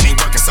be claiming ain't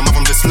working, some of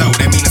them just slow.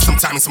 That mean that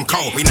sometimes some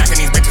cold. We knocking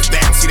these bitches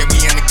down, see that we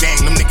in the game.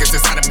 Them niggas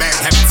just out of bounds.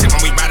 Have it tip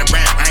when we ride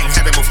around. I ain't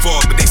had it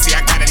before, but they see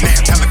I got it now.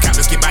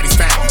 Helicopters get bodies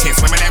found. You can't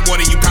swim in that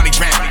water, you probably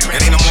drown.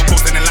 It ain't no more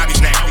posting in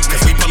lobbies now,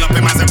 cause we pull up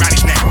in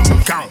Maseratis now.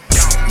 Gone.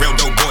 Real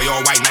dope boy,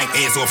 all white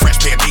Nike Airs or a fresh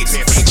pair of beats.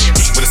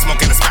 With a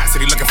smoke in the spot, so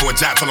they looking for a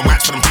job. Told them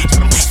watch for them beats.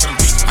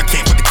 I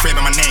can't put the crib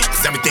in my name,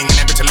 cause everything in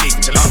that bitch a leak.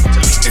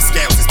 It's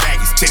scales, it's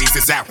baggies, titties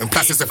is out, and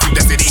plus it's a few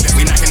that's it eat.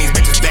 We knocking these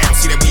bitches down,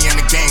 see that we in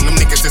the game. Them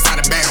niggas just out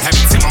of bounds. Have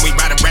it tip when we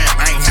ride around.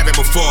 I ain't have it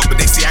before, but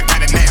they see I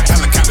got it now.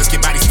 Helicopters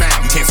get bodies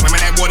found. You can't swim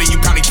in that water, you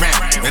probably drown.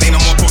 It ain't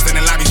no more posting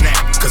in lobbies now,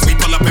 cause we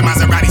pull up in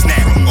Maseratis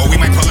now. Or we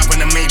might pull up in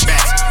the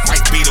Maybachs.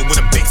 White Beetle with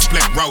a big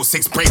split roll,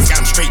 6 braids,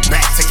 got them straight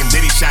back. Taking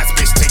Diddy shots,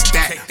 bitch, take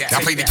that.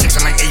 I play the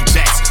kitchen like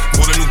Ajax.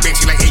 Bought a new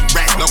Benchy like 8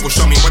 racks. Local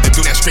show me what to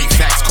do, that straight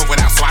facts. Cover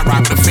it out, so I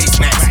ride with a face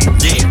mask.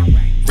 Yeah.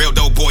 Real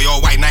dope boy,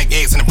 all white Nike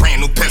Airs and a brand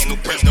new pistol.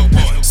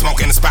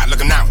 Smoke in the spot,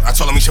 looking out. I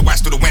told him he should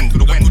watch through the window.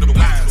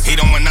 He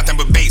don't want nothing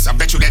but bass. I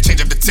bet you that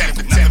change up the temp.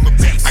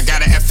 I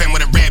got an FM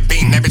with a red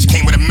beam. That bitch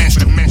came with a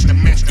menstrual.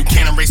 You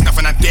can't erase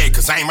nothing I did,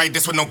 cause I ain't write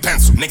this with no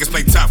pencil. Niggas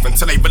play tough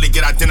until they really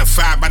get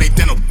identified by they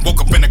dental.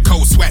 Woke up in a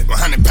cold sweat,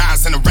 100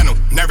 pounds in a rental.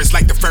 Nervous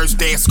like the first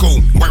day of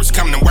school. Worst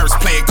coming to worst,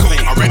 play it cool.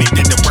 Already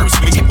did the worst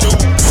we could do.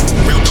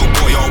 Real dope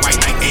boy, all white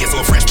Nike Airs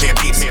or a fresh pair of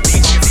beats.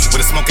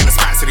 With a smoke in the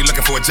spot, so they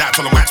looking for a job.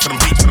 Told them watch for them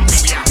beats.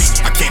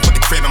 I can't put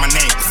the crib in my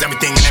name, cause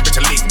everything in that bitch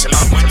a leak.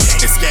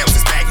 It's scales,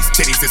 it's baggies,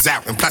 titties is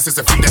out, and plus it's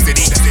a few that's it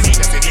eat.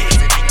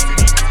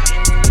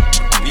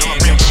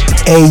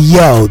 Hey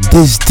yo,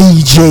 this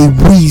DJ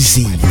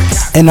Weezy,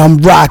 and I'm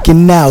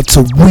rocking out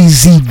to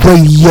Weezy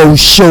Radio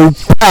Show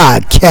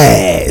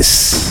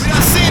Podcast.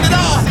 I've seen it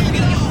all,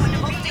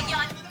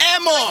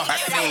 and more.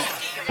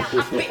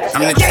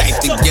 I'm the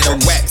type to get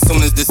her wet soon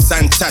as the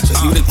sun touches.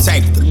 You the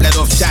type to let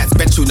off shots,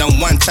 bet you don't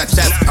want touch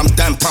us. I'm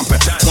done pumping,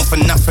 one for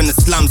nothing, the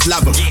slums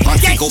love him.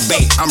 Montego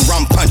Bay, I'm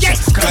rum punching,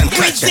 gun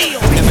clutching.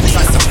 Never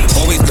trust him,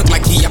 always look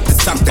like he up to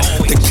something.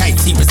 The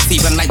kites he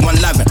receiving like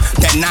 111.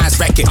 That Nas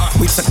record,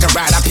 we took a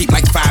ride, I peeped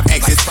like 5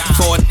 exits.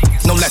 4,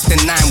 no less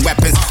than 9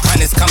 weapons.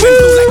 Hunters coming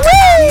through like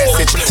a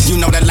message. You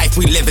know the life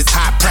we live is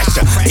high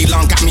pressure.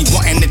 Elon got me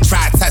wanting to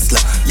try Tesla.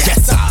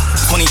 Yes sir,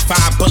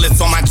 25 bullets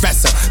on my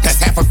dresser.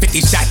 That's half a 50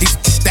 50 shot, these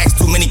stacks,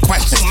 too many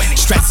questions.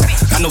 Stressing,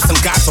 I know some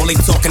guys, all they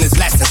talking is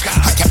lessons.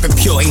 I kept it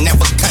pure, ain't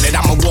never cut it,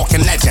 I'm a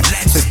walking legend.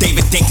 Since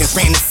David Dinkins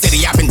ran the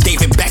city, I've been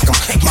David Beckham.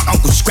 My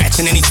uncle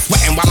scratching and he's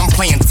sweating while I'm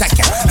playing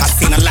Tekken. I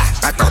seen a lot,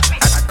 I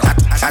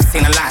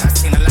seen a lot,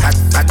 I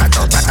seen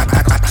a lot,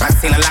 I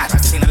seen a lot,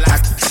 I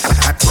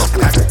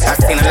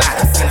seen a lot.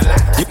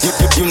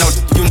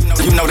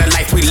 You know the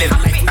life we live.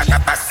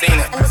 I seen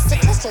it. I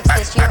seen it.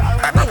 I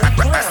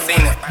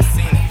seen it.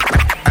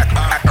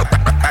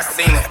 I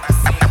seen it.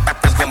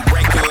 It's gonna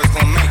break you, it's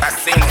gonna make. I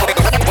seen it.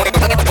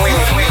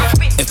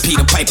 If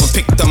Peter Piper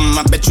picked them,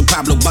 I bet you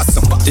Pablo bust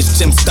them. This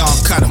gym star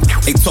cut them.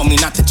 They told me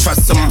not to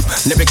trust them.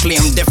 Lyrically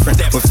I'm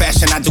different. With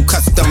fashion I do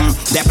custom.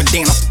 Dapper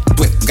Dan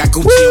with got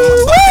Gucci on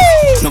my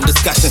butt. No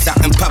discussions out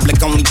in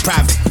public, only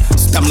private.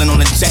 Stumbling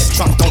on a jet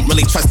trunk, don't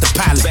really trust the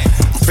pilot.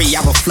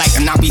 3-hour flight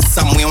and I'll be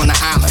somewhere on the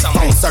island.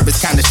 Phone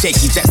service kinda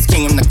shaky, jet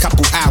ski in a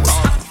couple hours.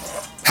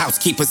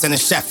 Housekeepers and a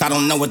chef, I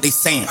don't know what they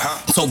saying.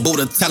 Told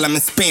Buddha, tell him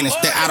in Spanish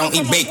that I don't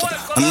eat bacon.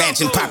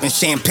 Imagine popping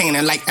champagne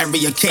and like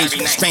every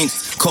occasion.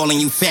 Strangers calling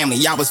you family,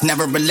 y'all was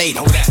never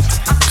related.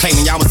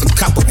 Claiming y'all was a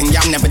couple and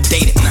y'all never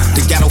dated.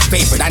 The ghetto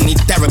favorite, I need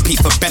therapy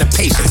for better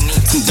patience.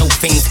 Some dope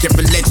fiends get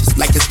religious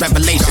like it's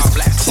revelations.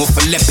 Or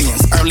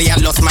Philippians, early I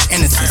lost my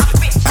innocence.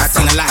 I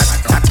seen a lot,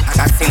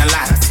 I seen a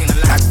lot, I seen a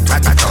lot,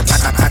 I seen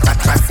a lot,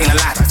 I seen a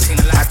lot,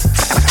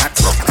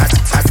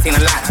 I seen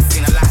a lot, I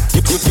seen a lot.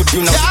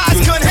 You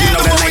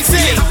know the life we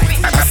live.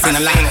 I seen a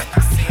lot.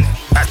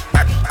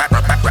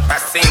 I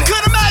seen it. You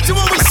couldn't imagine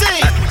what we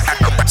seen,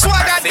 so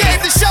I got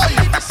Dave to show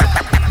you.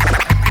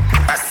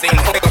 I seen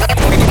it.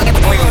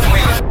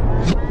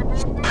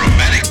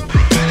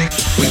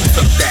 We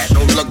took that,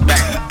 no look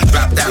back.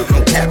 Dropped out,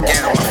 no cap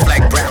down. My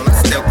flag brown, I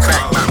still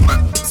crack.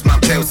 It's my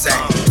pill sack.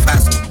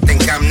 Fast,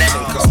 think I'm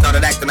next.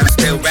 Started acting, I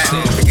still rap.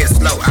 If it gets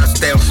slow, I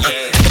still cash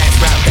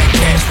route, that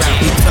cash route.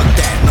 We took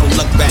that, no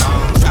look back.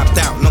 Dropped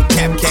out, no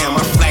cap down.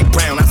 My flag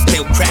brown, I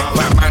still crack.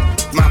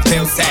 My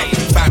pill sack.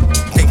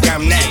 Think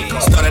I'm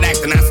next. Started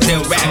acting, I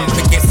still rap.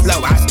 If it gets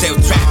slow, I still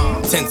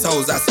trap. 10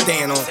 toes I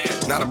stand on.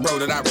 Not a bro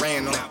that I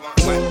ran on.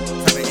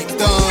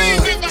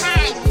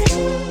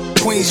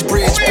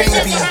 Queensbridge,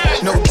 baby,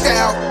 no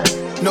doubt,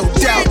 no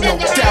doubt, no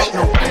doubt,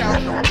 no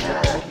doubt.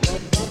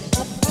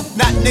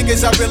 Not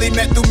niggas I really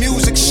met through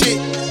music shit.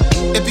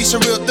 It be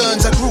some real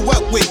thuns I grew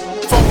up with.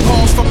 Phone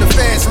calls from the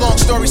fans, long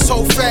story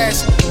so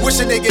fast.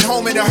 Wishing they get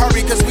home in a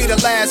hurry, cause we the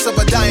last of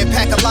a dying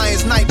pack of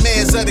lions.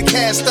 Nightmares of the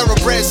cast,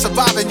 thoroughbreds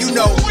surviving, you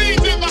know.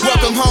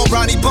 Welcome home,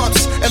 Ronnie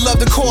Bumps, and love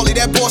the Corley.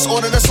 That boss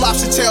ordered us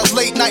lobster tails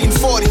late night in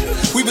 40.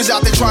 We was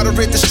out there trying to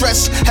rid the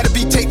stress. Had a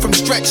beat tape from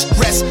Stretch,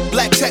 Rest,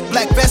 Black Tech,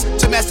 Black Vest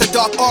to Master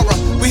Dark Aura.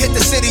 We hit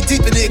the city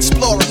deep in the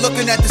Explorer.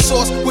 Looking at the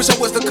source, wish I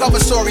was the cover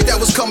story that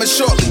was coming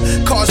shortly.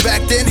 Cars back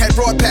then had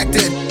broad packed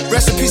in.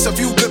 Rest in peace of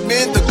you good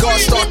men, the God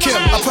Star Kim.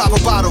 I pop a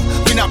bottle,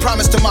 we not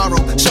promised tomorrow.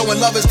 Showing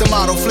love is the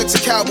motto. Flicks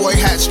a cowboy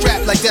hat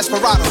strapped like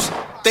desperados.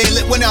 They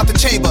lit one out the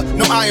chamber,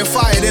 no iron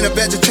fired in a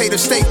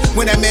vegetative state.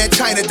 When that man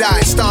China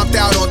died, stomped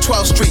out on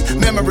 12th Street.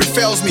 Memory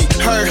fails me,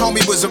 heard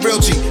homie was a real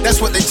G. That's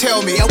what they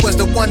tell me, I was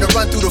the one to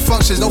run through the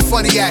functions, no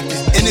funny acting.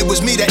 And it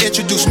was me that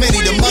introduced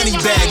many to money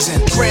bags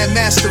and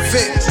Grandmaster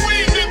Vic.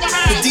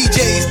 The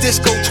DJs,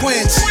 Disco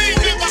Twins.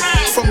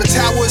 From the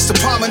towers to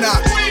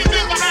Promenade.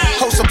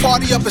 Host a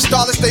party up in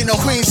Starlets, they know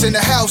Queens in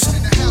the house.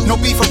 No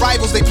beef for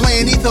rivals, they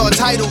playing either a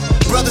title.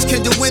 Brothers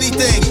can do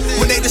anything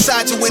when they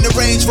decide to win the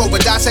Range Rover.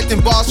 Dissecting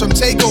bars from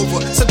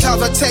Takeover.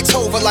 Sometimes I text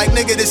over like,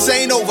 nigga, this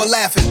ain't over,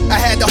 laughing. I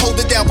had to hold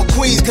it down for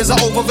Queens, cause I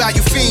overvalue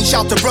fiends.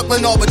 Shout to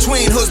Brooklyn, all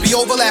between. Hoods be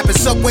overlapping,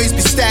 subways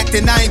be stacked.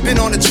 And I ain't been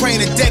on a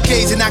train in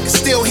decades, and I can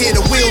still hear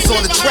the wheels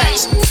on the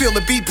tracks. Feel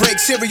the beat break,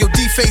 serial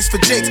deface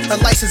for Jakes. A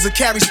license to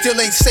carry still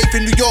ain't safe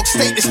in New York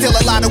State. There's still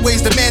a lot of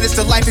ways to manage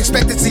the life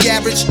expectancy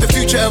average. The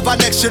future of our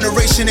next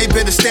generation ain't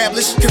been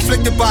established.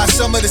 Conflicted by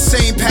some of the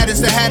same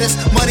patterns that had us.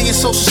 Money and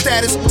social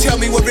status, tell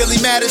me what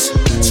really matters.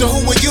 So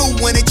who are you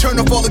when they turn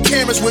off all the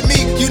cameras with me?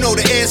 You know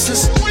the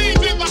answers.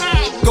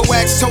 Go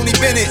ask Tony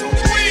Bennett.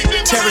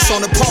 Terrace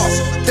on the park,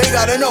 they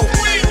gotta know.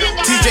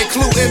 DJ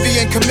Clue, Envy,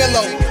 and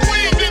Camilo.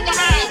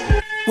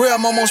 Where are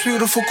my most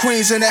beautiful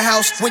queens in the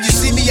house? When you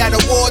see me at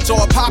awards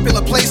or a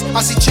popular place,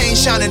 I see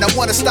chains shining, I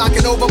wanna stock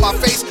it over my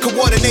face.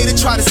 Coordinated,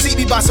 try to see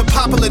me by some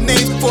popular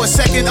names. For a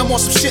second, I'm on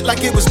some shit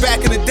like it was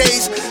back in the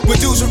days when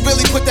dudes would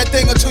really put that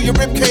thing onto your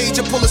ribcage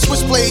and pull a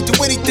switchblade, do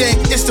anything.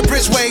 It's the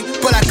Bridgeway,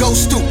 but I go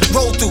stoop,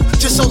 roll through,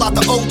 just sold out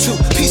the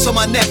O2. Piece on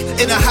my neck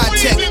in a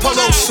high-tech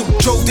polo suit.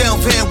 Drove down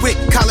Van Wyck,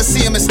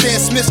 Coliseum and Stan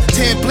Smith's.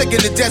 Tan Blick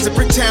in the desert,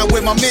 Bricktown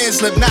where my mans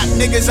live. Not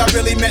niggas I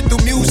really met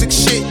through music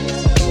shit.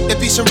 It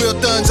be some real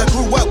thuns I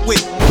grew up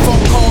with.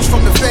 Phone calls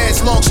from the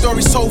feds, long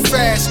story so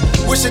fast.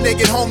 Wishing they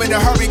get home in a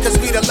hurry, cause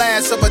we the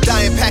last of a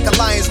dying pack of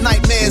lions.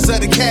 Nightmares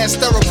of the cast,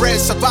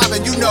 thoroughbreds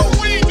surviving, you know.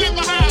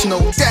 No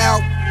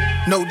doubt,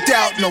 no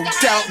doubt, no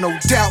doubt, no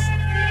doubt.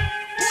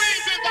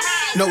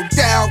 No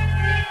doubt,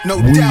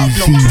 no doubt,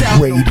 no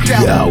doubt, no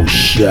doubt.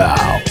 Show.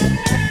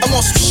 I'm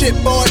on some shit,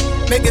 boy,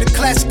 make it a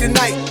classic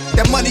tonight.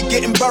 That money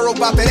getting burrowed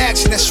by that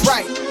action, that's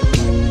right.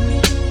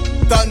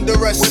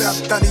 Thunderous, what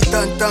up, Dunny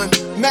Dun Dun?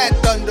 Mad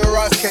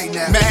Thunderous. Okay,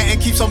 now. Manhattan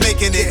keeps on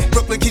making it.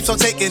 Brooklyn keeps on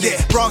taking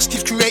it. Bronx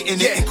keeps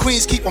creating it. And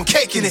Queens keep on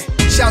caking it.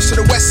 Shouts to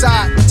the west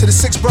side, to the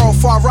 6th borough,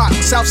 Far Rock,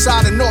 south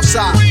side and north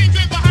side.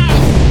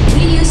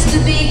 We used to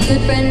be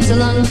good friends a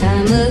long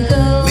time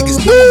ago.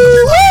 Niggas know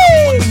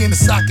I'm the in the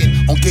socket.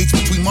 On gates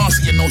between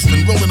Marcy and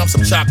Nostrum, rolling up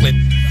some chocolate.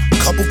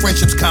 Couple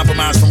friendships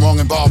compromised from wrong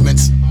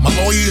involvements. My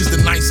lawyer is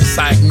the nicest,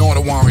 I ignore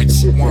the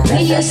warrants.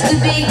 We used to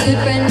be good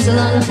friends a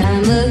long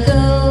time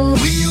ago.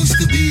 We used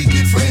to be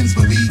good friends,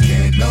 but we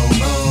can't no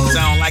more. Cause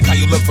I don't like how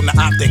you look from the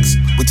optics.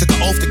 We took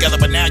an oath together,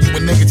 but now you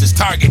and niggas is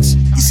targets.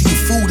 You see, you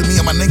fool to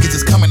me and my niggas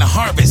is coming to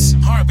harvest.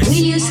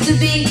 We used to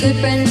be good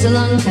friends a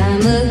long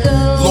time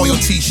ago.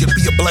 Loyalty should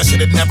be a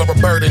blessing and never a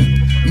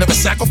burden. Never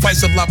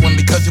sacrifice a loved one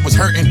because it was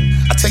hurting.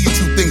 I tell you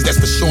 2 things that's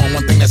for sure and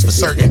 1 thing that's for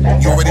certain.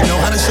 You already know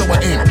how to show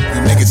an end.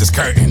 You niggas is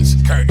curtains.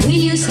 We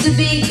used to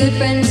be good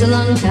friends a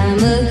long time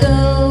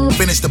ago.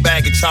 Finish the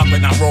bag of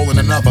chocolate, now rolling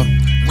another.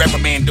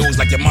 Reprimand dudes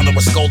like your mother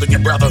was scolding your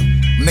brother.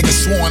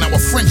 Niggas swore on our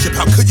friendship,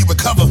 how could you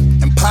recover?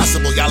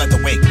 Impossible, y'all at the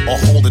wake, all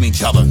holding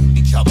each other.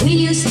 We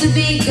used to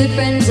be good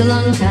friends a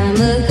long time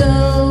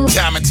ago.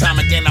 Time and time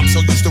again, I'm so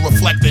used to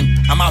reflecting.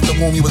 I'm out the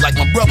womb, you was like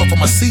my brother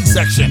from a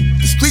C-section.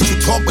 The streets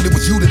would talk, but it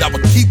was you that I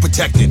would keep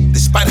protecting.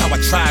 Despite how I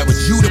tried, it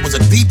was you that was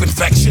a deep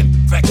infection.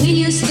 We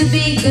used to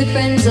be good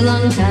friends a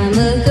long time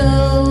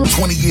ago.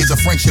 20 years of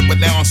friendship, but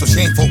now I'm so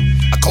shameful.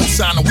 I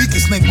co-sign the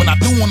weakest link when I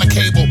do on the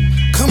cable.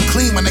 Come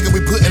clean, my nigga,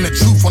 we putting the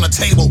truth on the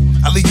table.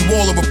 I leave you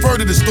all to refer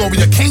to the story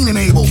of Cain and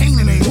Abel.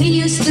 We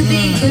used to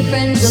be good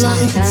friends a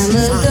long time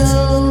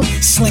ago.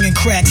 Slinging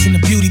cracks in the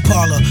beauty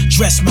parlor.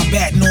 Dressed my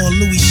bat and all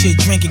Louis shit,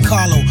 drinking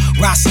Carlo.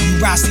 Rossi, you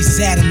Rossi's is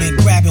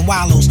adamant, grabbing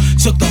wallows.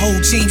 Took the whole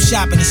team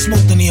shopping and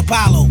smoked in the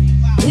Apollo.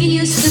 We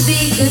used to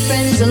be good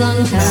friends a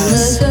long time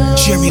ago.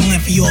 Jerry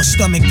Limpy, all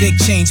stomach, dick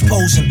chains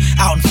posing.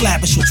 Out in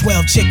Flatbush with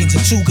 12 chickens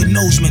and 2 good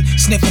nosemen.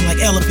 Sniffing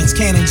like elephants,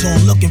 cannons on,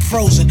 looking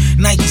frozen.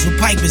 Nikes with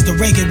pipers, the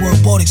Reagan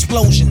world bought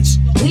explosions.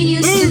 We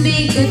used to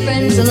be good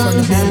friends a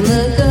long time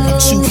ago.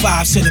 From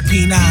 2.5s to the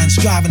P9s,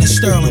 driving a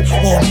Sterling.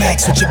 All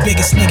Max with your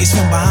biggest niggas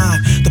from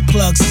behind. The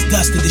plugs is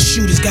dusted, the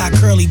shooters got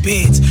curly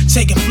beards.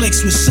 Taking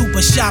flicks with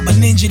Super Shop, a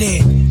ninja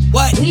there.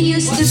 What? We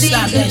used to be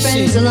good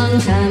friends a long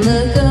time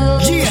ago.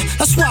 Yeah,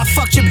 that's why I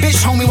fucked your bitch,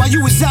 homie, while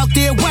you was out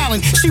there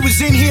wildin'. She was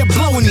in here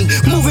blowing me,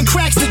 moving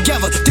cracks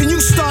together. Then you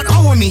start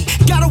owing me.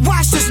 Gotta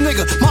watch this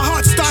nigga, my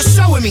heart starts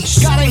showing me.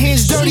 Got her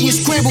hands dirty and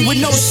scrambled with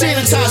no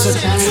sanitizer.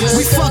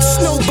 We fucked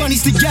snow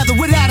bunnies together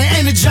without an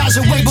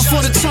energizer. Way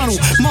before the tunnel,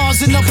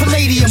 Mars and the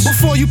Palladium.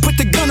 Before you put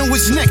the gun on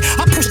his neck,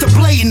 I pushed the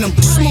blade in him.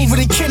 Smoother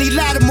than Kenny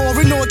Lattimore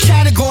in all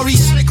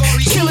categories.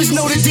 Killers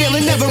know the deal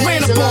and never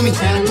ran up on me.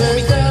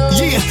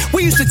 Yeah,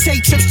 we used to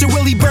take trips to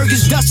Willie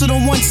Burgers, dusted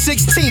on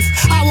 1/16th.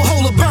 I will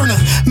hold a burner,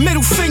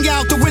 middle finger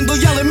out the window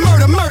yelling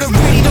murder, murder.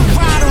 Ready to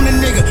ride on a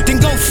nigga, then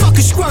go fuck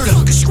a squirter.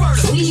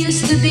 We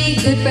used to be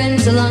good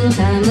friends a long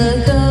time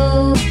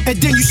ago. And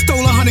then you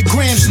stole 100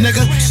 grams,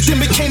 nigga. Then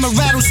became a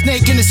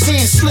rattlesnake in the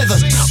sand slither.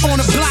 On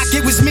the block,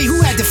 it was me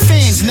who had the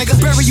fans, nigga.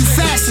 Bury you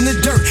fast in the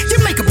dirt,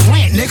 then make a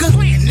plant, nigga.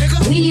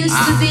 We used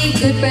to be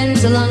good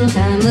friends a long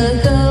time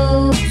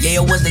ago.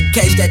 Yeah, it was the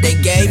case that they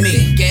gave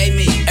me.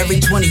 Every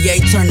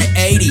 28 turned to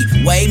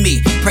 80. Weigh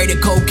me. Pray the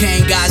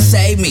cocaine God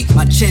save me.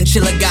 My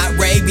chinchilla got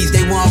rabies.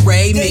 They won't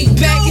raid me.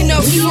 Backing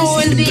up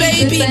for the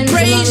baby,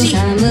 crazy.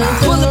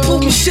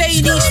 Bulletproof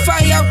Mercedes,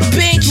 fire out the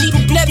Benji.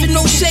 Never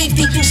no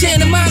safety.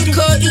 Santa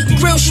Monica, eating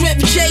grilled shrimp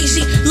with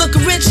Jay-Z.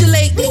 Looking richer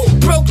lately.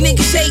 Broke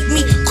niggas hate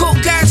me.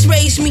 Coke guys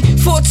raised me.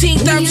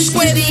 14,000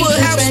 square foot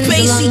house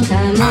spacey.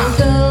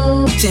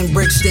 10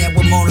 bricks stamped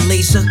with Mona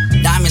Lisa.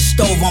 Diamond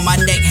stove on my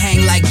neck,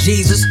 hang like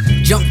Jesus.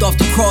 Jumped off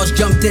the cross,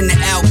 jumped in the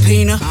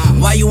Alpina.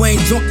 Why you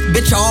ain't drunk?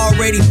 Bitch, I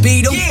already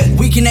beat him.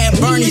 We can have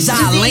Bernie's, I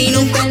lean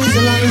him.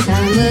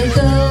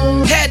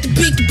 Had to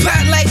beat the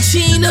pot like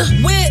Tina.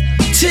 With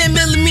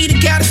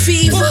 10mm, got a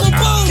fever.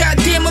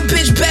 Goddamn, a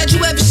bitch bad,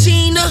 you ever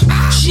seen her?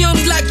 She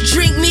only like to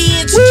drink me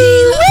and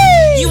tequila.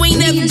 You ain't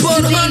never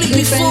bought 100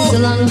 before.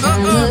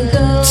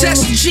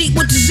 Test the Jeep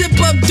with the zip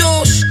up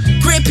doors.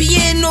 Grand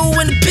piano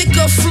and the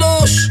pickup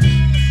floors.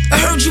 I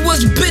heard you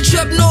was a bitch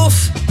up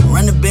north.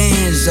 Run the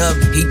bands up,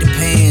 heat the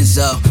pans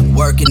up.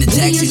 Work in the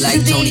taxi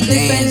like Tony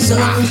Danza.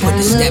 Put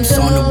the steps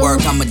on the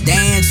work, I'm a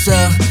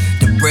dancer.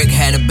 The brick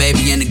had a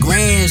baby and a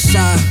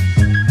grandson.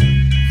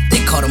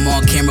 They caught him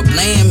on camera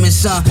blaming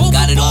son.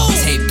 Got it on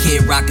tape,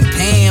 Kid Rock and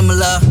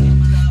Pamela.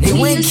 They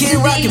went Kid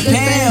Rock and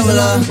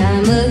Pamela.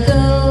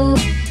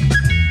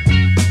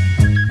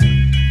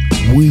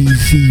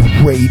 Weezy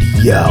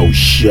Radio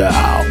Show.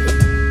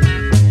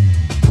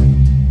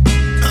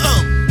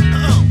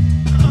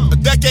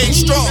 Decade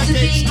strong.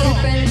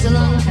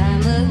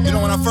 You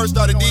know, when I first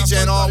started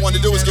DJing, all I wanted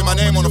to do was get my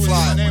name on the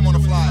flyer.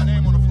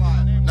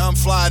 Now I'm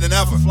flyer than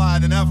ever.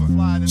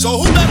 So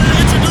who better to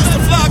introduce the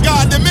fly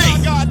god than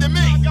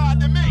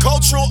me?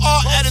 Cultural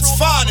art at its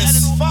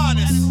finest.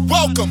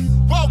 Welcome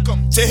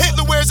to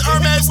Hitler Wears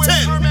Hermes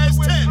 10.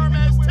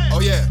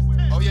 Oh yeah.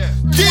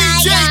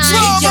 DJ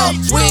Drama.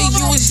 Where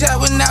you was was at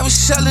when I was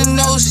selling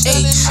those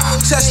H's.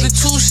 Tesla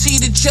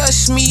 2-seater,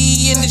 just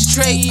me and the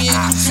Drake.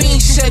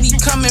 Fiend said he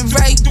coming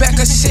right back,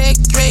 I said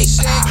great.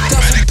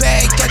 Duffel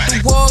bag got the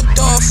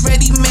Waldorf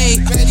ready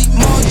made.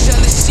 More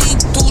jealousy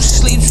through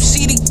sleeves, you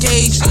see the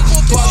gauge.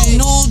 Bought a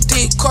new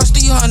dick, cost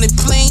 300,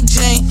 plain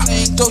Jane.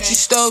 Don't you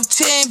stove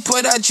 10,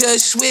 but I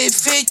just with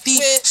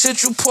 50.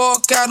 Central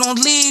Park out on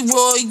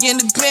Leroy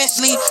in the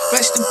Bentley.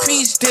 Rest in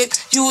peace, Dip,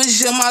 you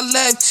was in my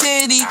left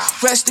titty.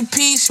 Rest in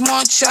peace,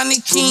 Montana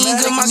King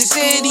of my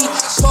city.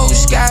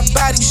 Post got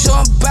bodies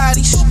on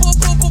bodies.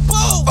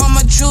 All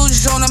my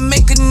jewels on, I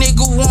make a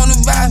nigga wanna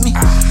ride me.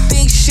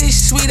 Think shit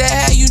sweet, I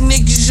had you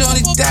niggas on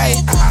a diet.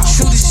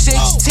 Shoot a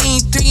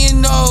 16,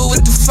 3-0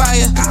 with the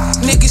fire.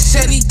 Nigga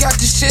said he got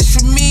the shit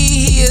from me,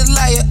 he a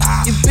liar.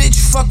 Your bitch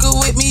fuckin'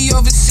 with me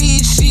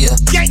overseas, she a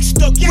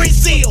gangsta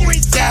Brazil.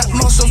 Got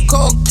most of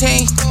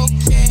cocaine.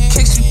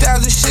 Kicks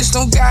 2,000 shits,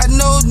 don't got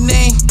no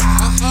name.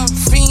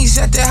 Fiends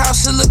at the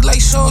house, it look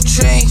like Soul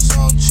Train.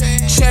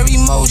 Cherry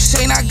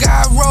Mosin, I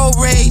got road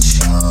rage.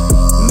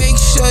 Make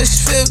sure it's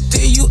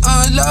filthy, you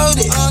unload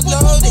it.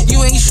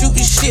 You ain't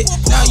shooting shit,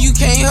 now you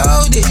can't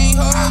hold it.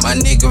 My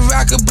nigga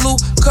rock a blue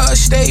car,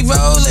 stay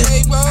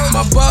rollin'.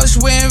 My boss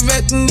wearing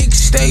red, the nigga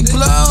stay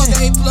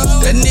blowin'.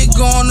 That nigga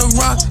on the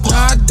run,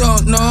 nah, I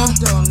don't know.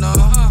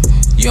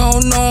 You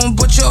don't know him,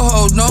 but you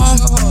hold on.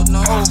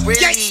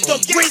 Gangsta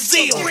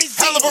Brazil.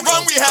 Hell of a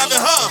run we having,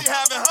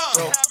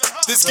 huh?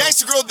 This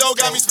gangsta girl though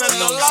got me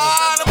spending a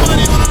lot of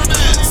money on her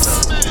meds.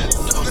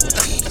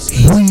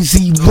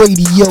 Weezy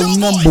Radio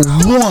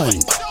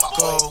 #1.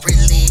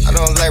 I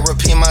don't like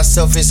repeat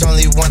myself, it's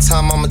only one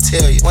time I'ma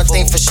tell you. One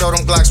thing for sure,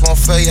 them Glocks won't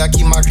fail you. I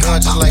keep my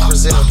gun just like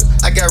Griselda.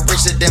 I got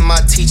richer than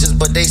my teachers,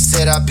 but they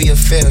said I'd be a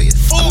failure.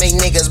 I make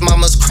niggas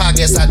mamas cry,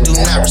 guess I do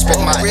not respect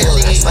my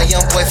elders. My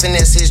young boy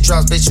finesse his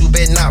drops, bitch, you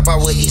better not buy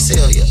what he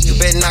sell you. You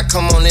better not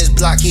come on this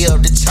block, he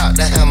up the chop,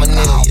 the hammer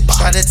nail you.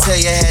 Try to tell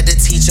you, had to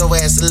teach your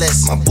ass a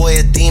lesson. My boy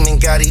a demon,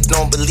 God, he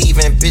don't believe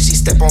in, bitch, he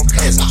step on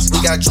peasants. We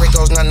got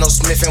Dracos, not no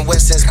Smith &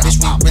 Wessons, bitch,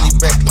 we really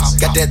reckless.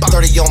 Got that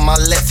 30 on my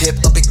left hip,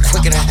 up it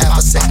quicker than half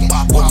a second.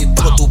 When we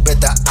pull through,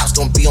 bet the ops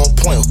gon' be on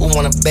point. Who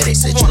wanna bet it?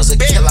 Said you was a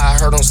killer, I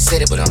heard on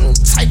said it, but I'm the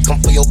type, come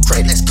for your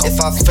credit.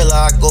 If I feel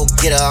her, I go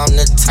get her. I'm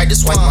the type to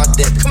swipe my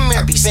debit.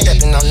 I be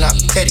stepping, I'm not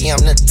petty.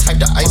 I'm the type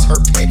to ice her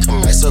petty.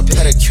 It's a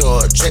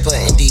pedicure, Draper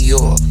and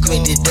Dior. You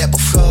ain't did that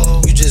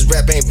before. You just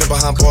rap, ain't been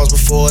behind bars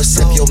before.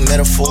 Except your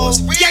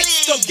metaphors.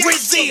 Gangsta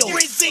Brazil.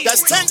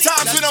 That's 10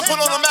 times we done put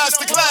on a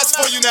master class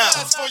for you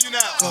now.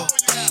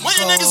 When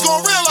you niggas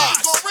gon'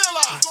 realize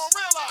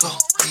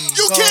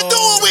you can't do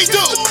what we do.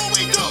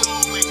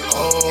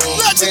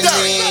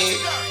 Legendary.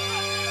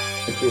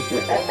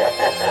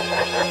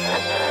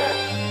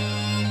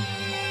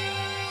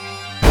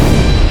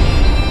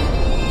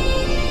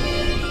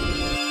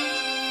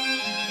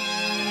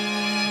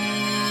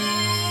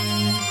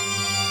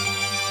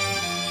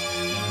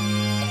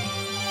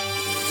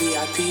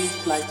 VIP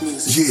Life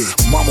Music. Yeah,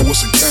 mama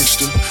was a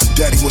gangster,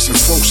 daddy was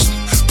enforcing.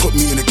 Put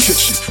me in the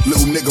kitchen,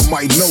 little nigga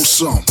might know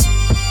some.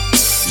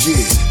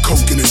 Yeah,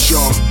 coke in a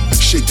jar,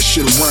 shake the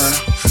shit around,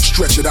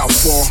 stretch it out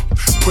far,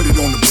 put it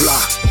on the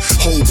block,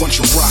 whole bunch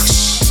of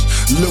rocks.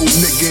 Little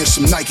nigga in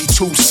some Nike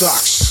 2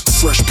 socks.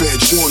 Fresh pair of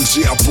Jordans,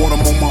 yeah, I brought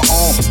them on my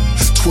arm.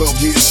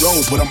 12 years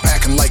old, but I'm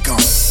acting like I'm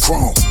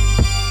grown.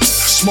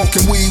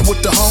 Smoking weed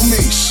with the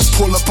homies.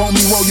 Pull up on me,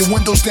 roll your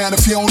windows down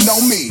if you don't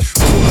know me.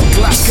 Pull a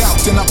Glock out,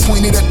 then I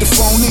point it at the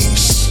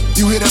phonies.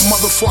 You hear that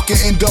motherfucking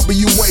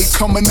NWA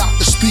coming out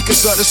the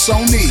speakers of the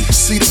Sony.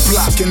 See the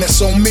block and that's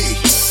on me.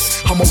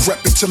 I'ma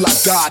rep it till I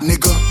die,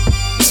 nigga.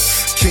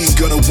 King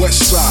of the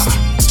West Side.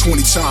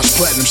 20 times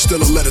platinum,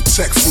 still a letter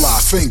tech fly.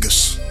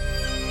 Fingers.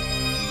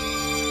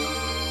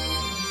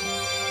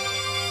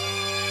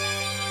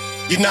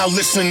 You're now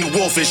listening to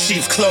Wolf in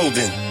Sheep's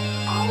Clothing.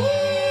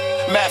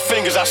 Mad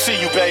Fingers, I see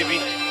you, baby.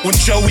 When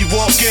Joey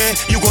walk in,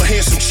 you gon' hear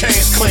some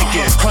chains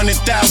clinking.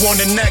 100,000 on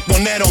the neck,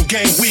 on that on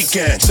game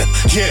weekends.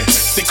 Yeah,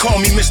 they call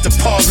me Mr.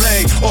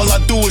 Parlay. All I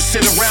do is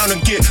sit around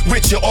and get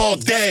richer all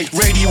day.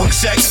 Radio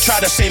exec, try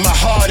to say my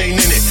heart ain't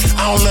in it.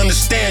 I don't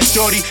understand,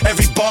 shorty,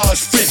 every bar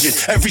is frigid.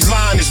 Every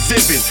line is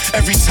vivid,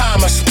 every time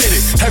I spit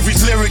it. Every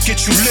lyric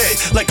get you lit,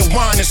 like a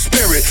wine and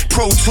spirit.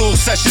 Pro Tools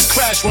sessions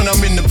crash when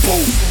I'm in the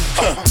booth.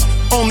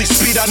 Only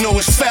speed I know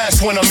is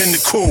fast when I'm in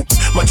the coupe.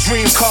 My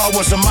dream car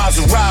was a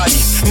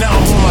Maserati. Now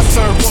I'm on my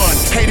third one.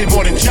 Hated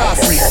more than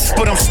Joffrey,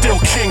 but I'm still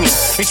kingin'.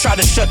 They try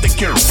to shut the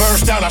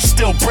verse down, I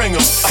still bring them.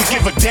 To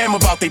give a damn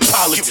about they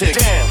politics.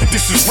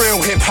 This is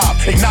real hip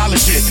hop,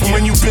 acknowledge it. And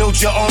when you build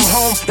your own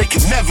home, they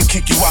can never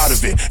kick you out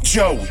of it.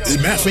 Joey.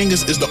 Mad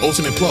Fingers is the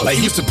ultimate plug.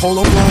 Like he used to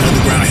Polo plug,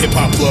 underground hip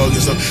hop plug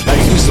and stuff. Like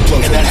he used to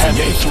plug. And that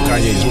happened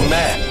Kanye as well.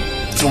 Mad.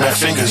 through my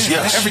fingers,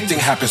 yes. Everything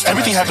happens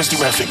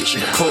through my fingers.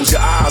 Close your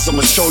eyes,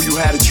 I'ma show you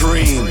how to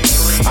dream.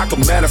 I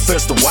can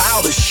manifest the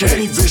wildest shit.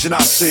 Any vision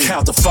I see,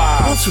 count to 5.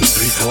 1, 2,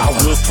 3, 4. I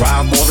will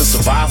thrive more than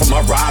survive on my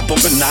ride,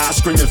 bumping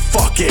knives, screaming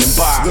fuck it and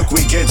bye. Look,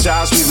 we get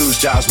jobs, we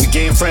lose jobs, we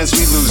gain friends,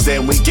 we lose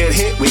them. We get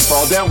hit, we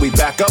fall down, we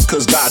back up,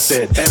 cause God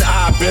said. And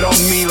I bet on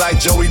me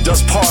like Joey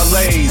does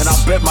parlays. And I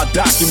bet my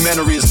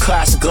documentary is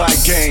classic like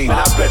game. And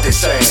I bet they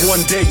say,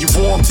 one day you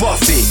Warren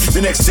Buffett,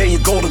 the next day you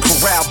Golden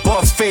Corral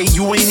buffet.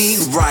 You ain't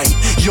eating right,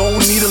 you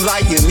don't need a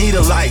light, you need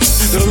a light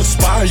that'll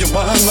inspire your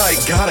mind like,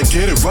 gotta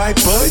get it right,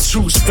 but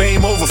choose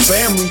fame over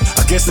family.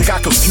 I guess they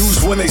got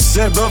confused when they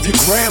said love your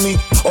Grammy.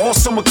 All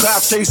summer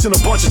cloud chasing a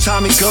bunch of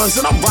Tommy guns,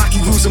 and I'm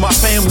Rocky losing my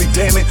family,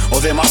 damn it. Or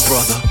they're my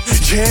brother,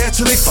 yeah,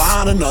 till they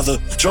find another.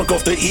 Drunk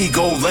off the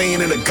ego,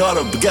 laying in the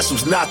gutter, but guess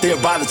who's not there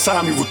by the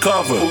time you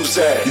recover? Who's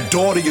that? Your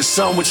daughter, your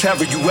son,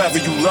 whichever you ever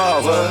you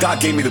love. God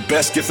gave me the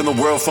best gift in the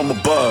world from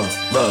above.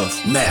 Love,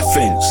 Matt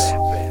Fingers.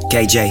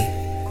 KJ,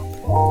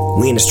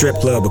 we in the strip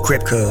club with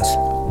Crip Cuz.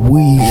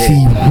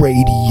 Weezy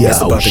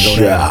Radio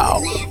Show.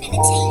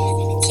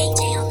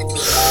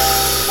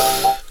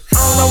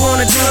 All I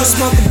wanna do is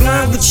smoke a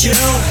blunt with you,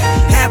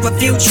 have a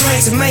few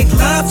drinks and make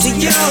love to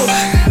you.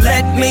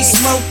 Let me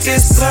smoke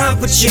this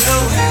blunt with you,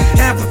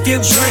 have a few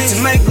drinks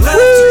and make love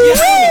to you.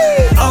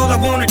 All I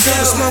wanna do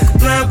is smoke a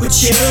blunt with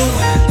you,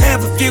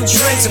 have a few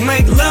drinks and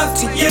make love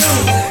to you.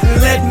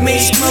 Let me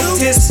smoke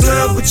this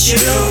blunt with you,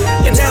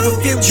 and have a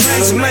few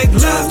drinks and make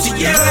love to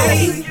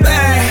you.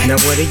 Now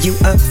what are you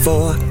up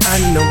for? I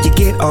know you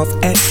get off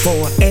at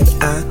 4, and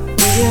I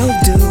will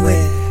do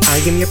it. I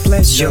am your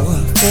pleasure,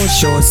 for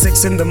sure.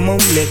 6 in the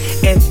morning,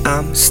 and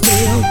I'm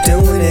still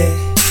doing it.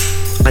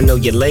 I know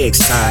your legs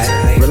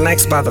tired,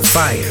 relax by the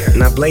fire,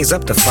 now blaze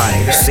up the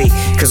fire. See,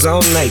 cause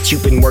all night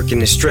you've been working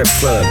the strip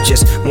club,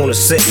 just wanna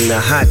sit in a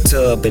hot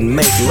tub and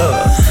make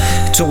love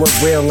to a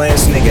real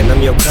ass nigga, and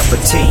I'm your cup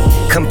of tea.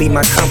 Come be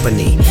my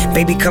company,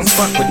 baby, come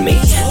fuck with me.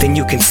 Then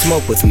you can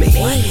smoke with me,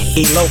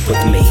 elope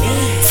with me.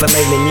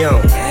 Filet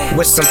mignon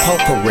with some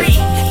potpourri,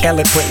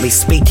 eloquently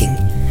speaking,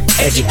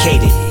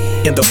 educated.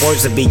 In the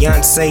words of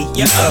Beyonce,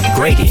 you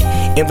upgraded.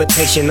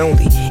 Invitation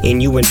only,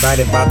 and you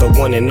invited by the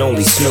one and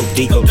only Snoop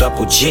D-O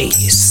double G.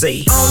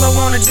 See, all I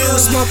wanna do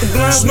is smoke a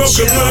blunt with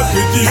you,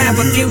 have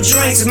a few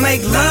drinks and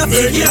make love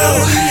to you.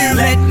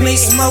 Let me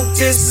smoke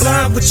this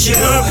blunt with you,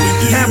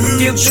 have a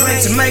few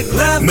drinks and make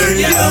love to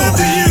you.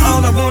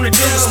 All I wanna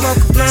do is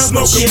smoke a blunt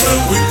with you,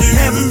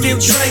 have a few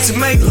drinks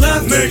and make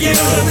love to you.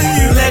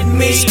 Let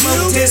me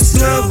smoke this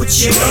blunt with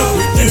you,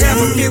 and have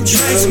a few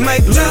drinks and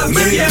make love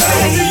to you.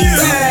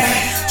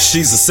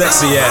 She's a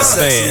sexy ass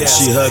fan.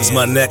 She hugs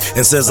my neck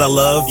and says, I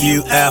love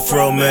you,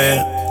 Afro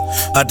man.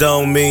 I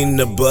don't mean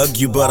to bug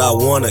you, but I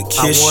wanna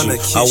kiss you.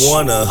 I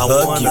wanna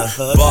hug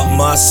you. Bought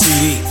my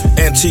CD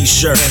and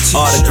t-shirt,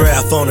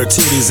 autograph on her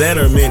titties and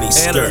her mini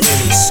skirt.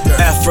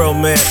 Afro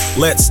man,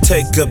 let's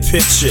take a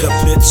picture.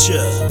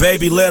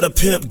 Baby, let a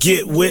pimp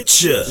get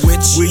with ya.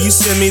 Will you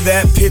send me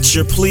that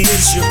picture,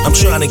 please? I'm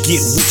trying to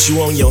get with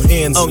you on your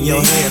hands and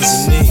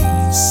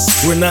knees.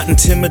 We're not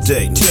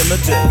intimidating.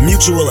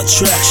 Mutual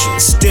attraction,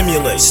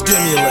 stimulate.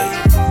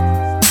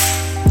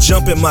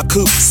 Jump in my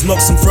coupe, smoke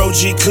some Fro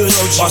G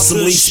Kush, or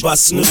some Leash by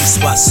Snoop.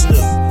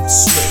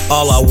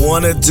 All I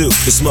wanna do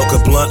is smoke a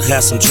blunt,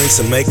 have some drinks,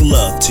 and make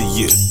love to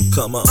you.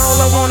 Come on.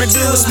 All I wanna do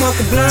is smoke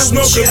a blunt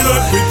with you,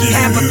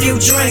 have a few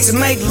drinks and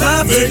make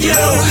love to you.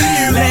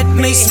 Let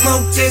me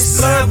smoke this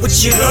blunt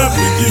with you,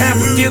 have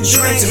a few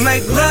drinks and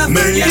make love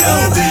to you.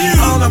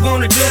 All I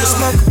wanna do is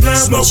smoke a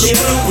blunt with you,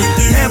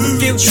 have a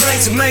few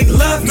drinks and make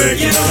love to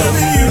you.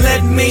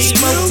 Let me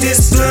smoke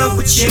this blunt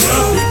with you,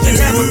 and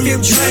have a few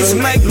drinks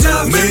and make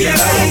love to you.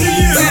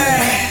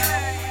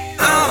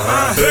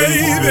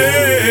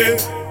 Baby,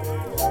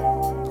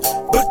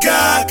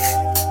 Bagak.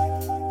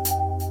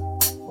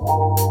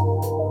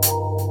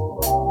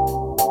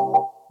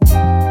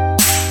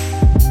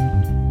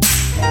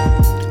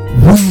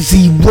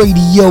 Weezy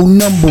Radio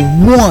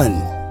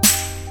 #1.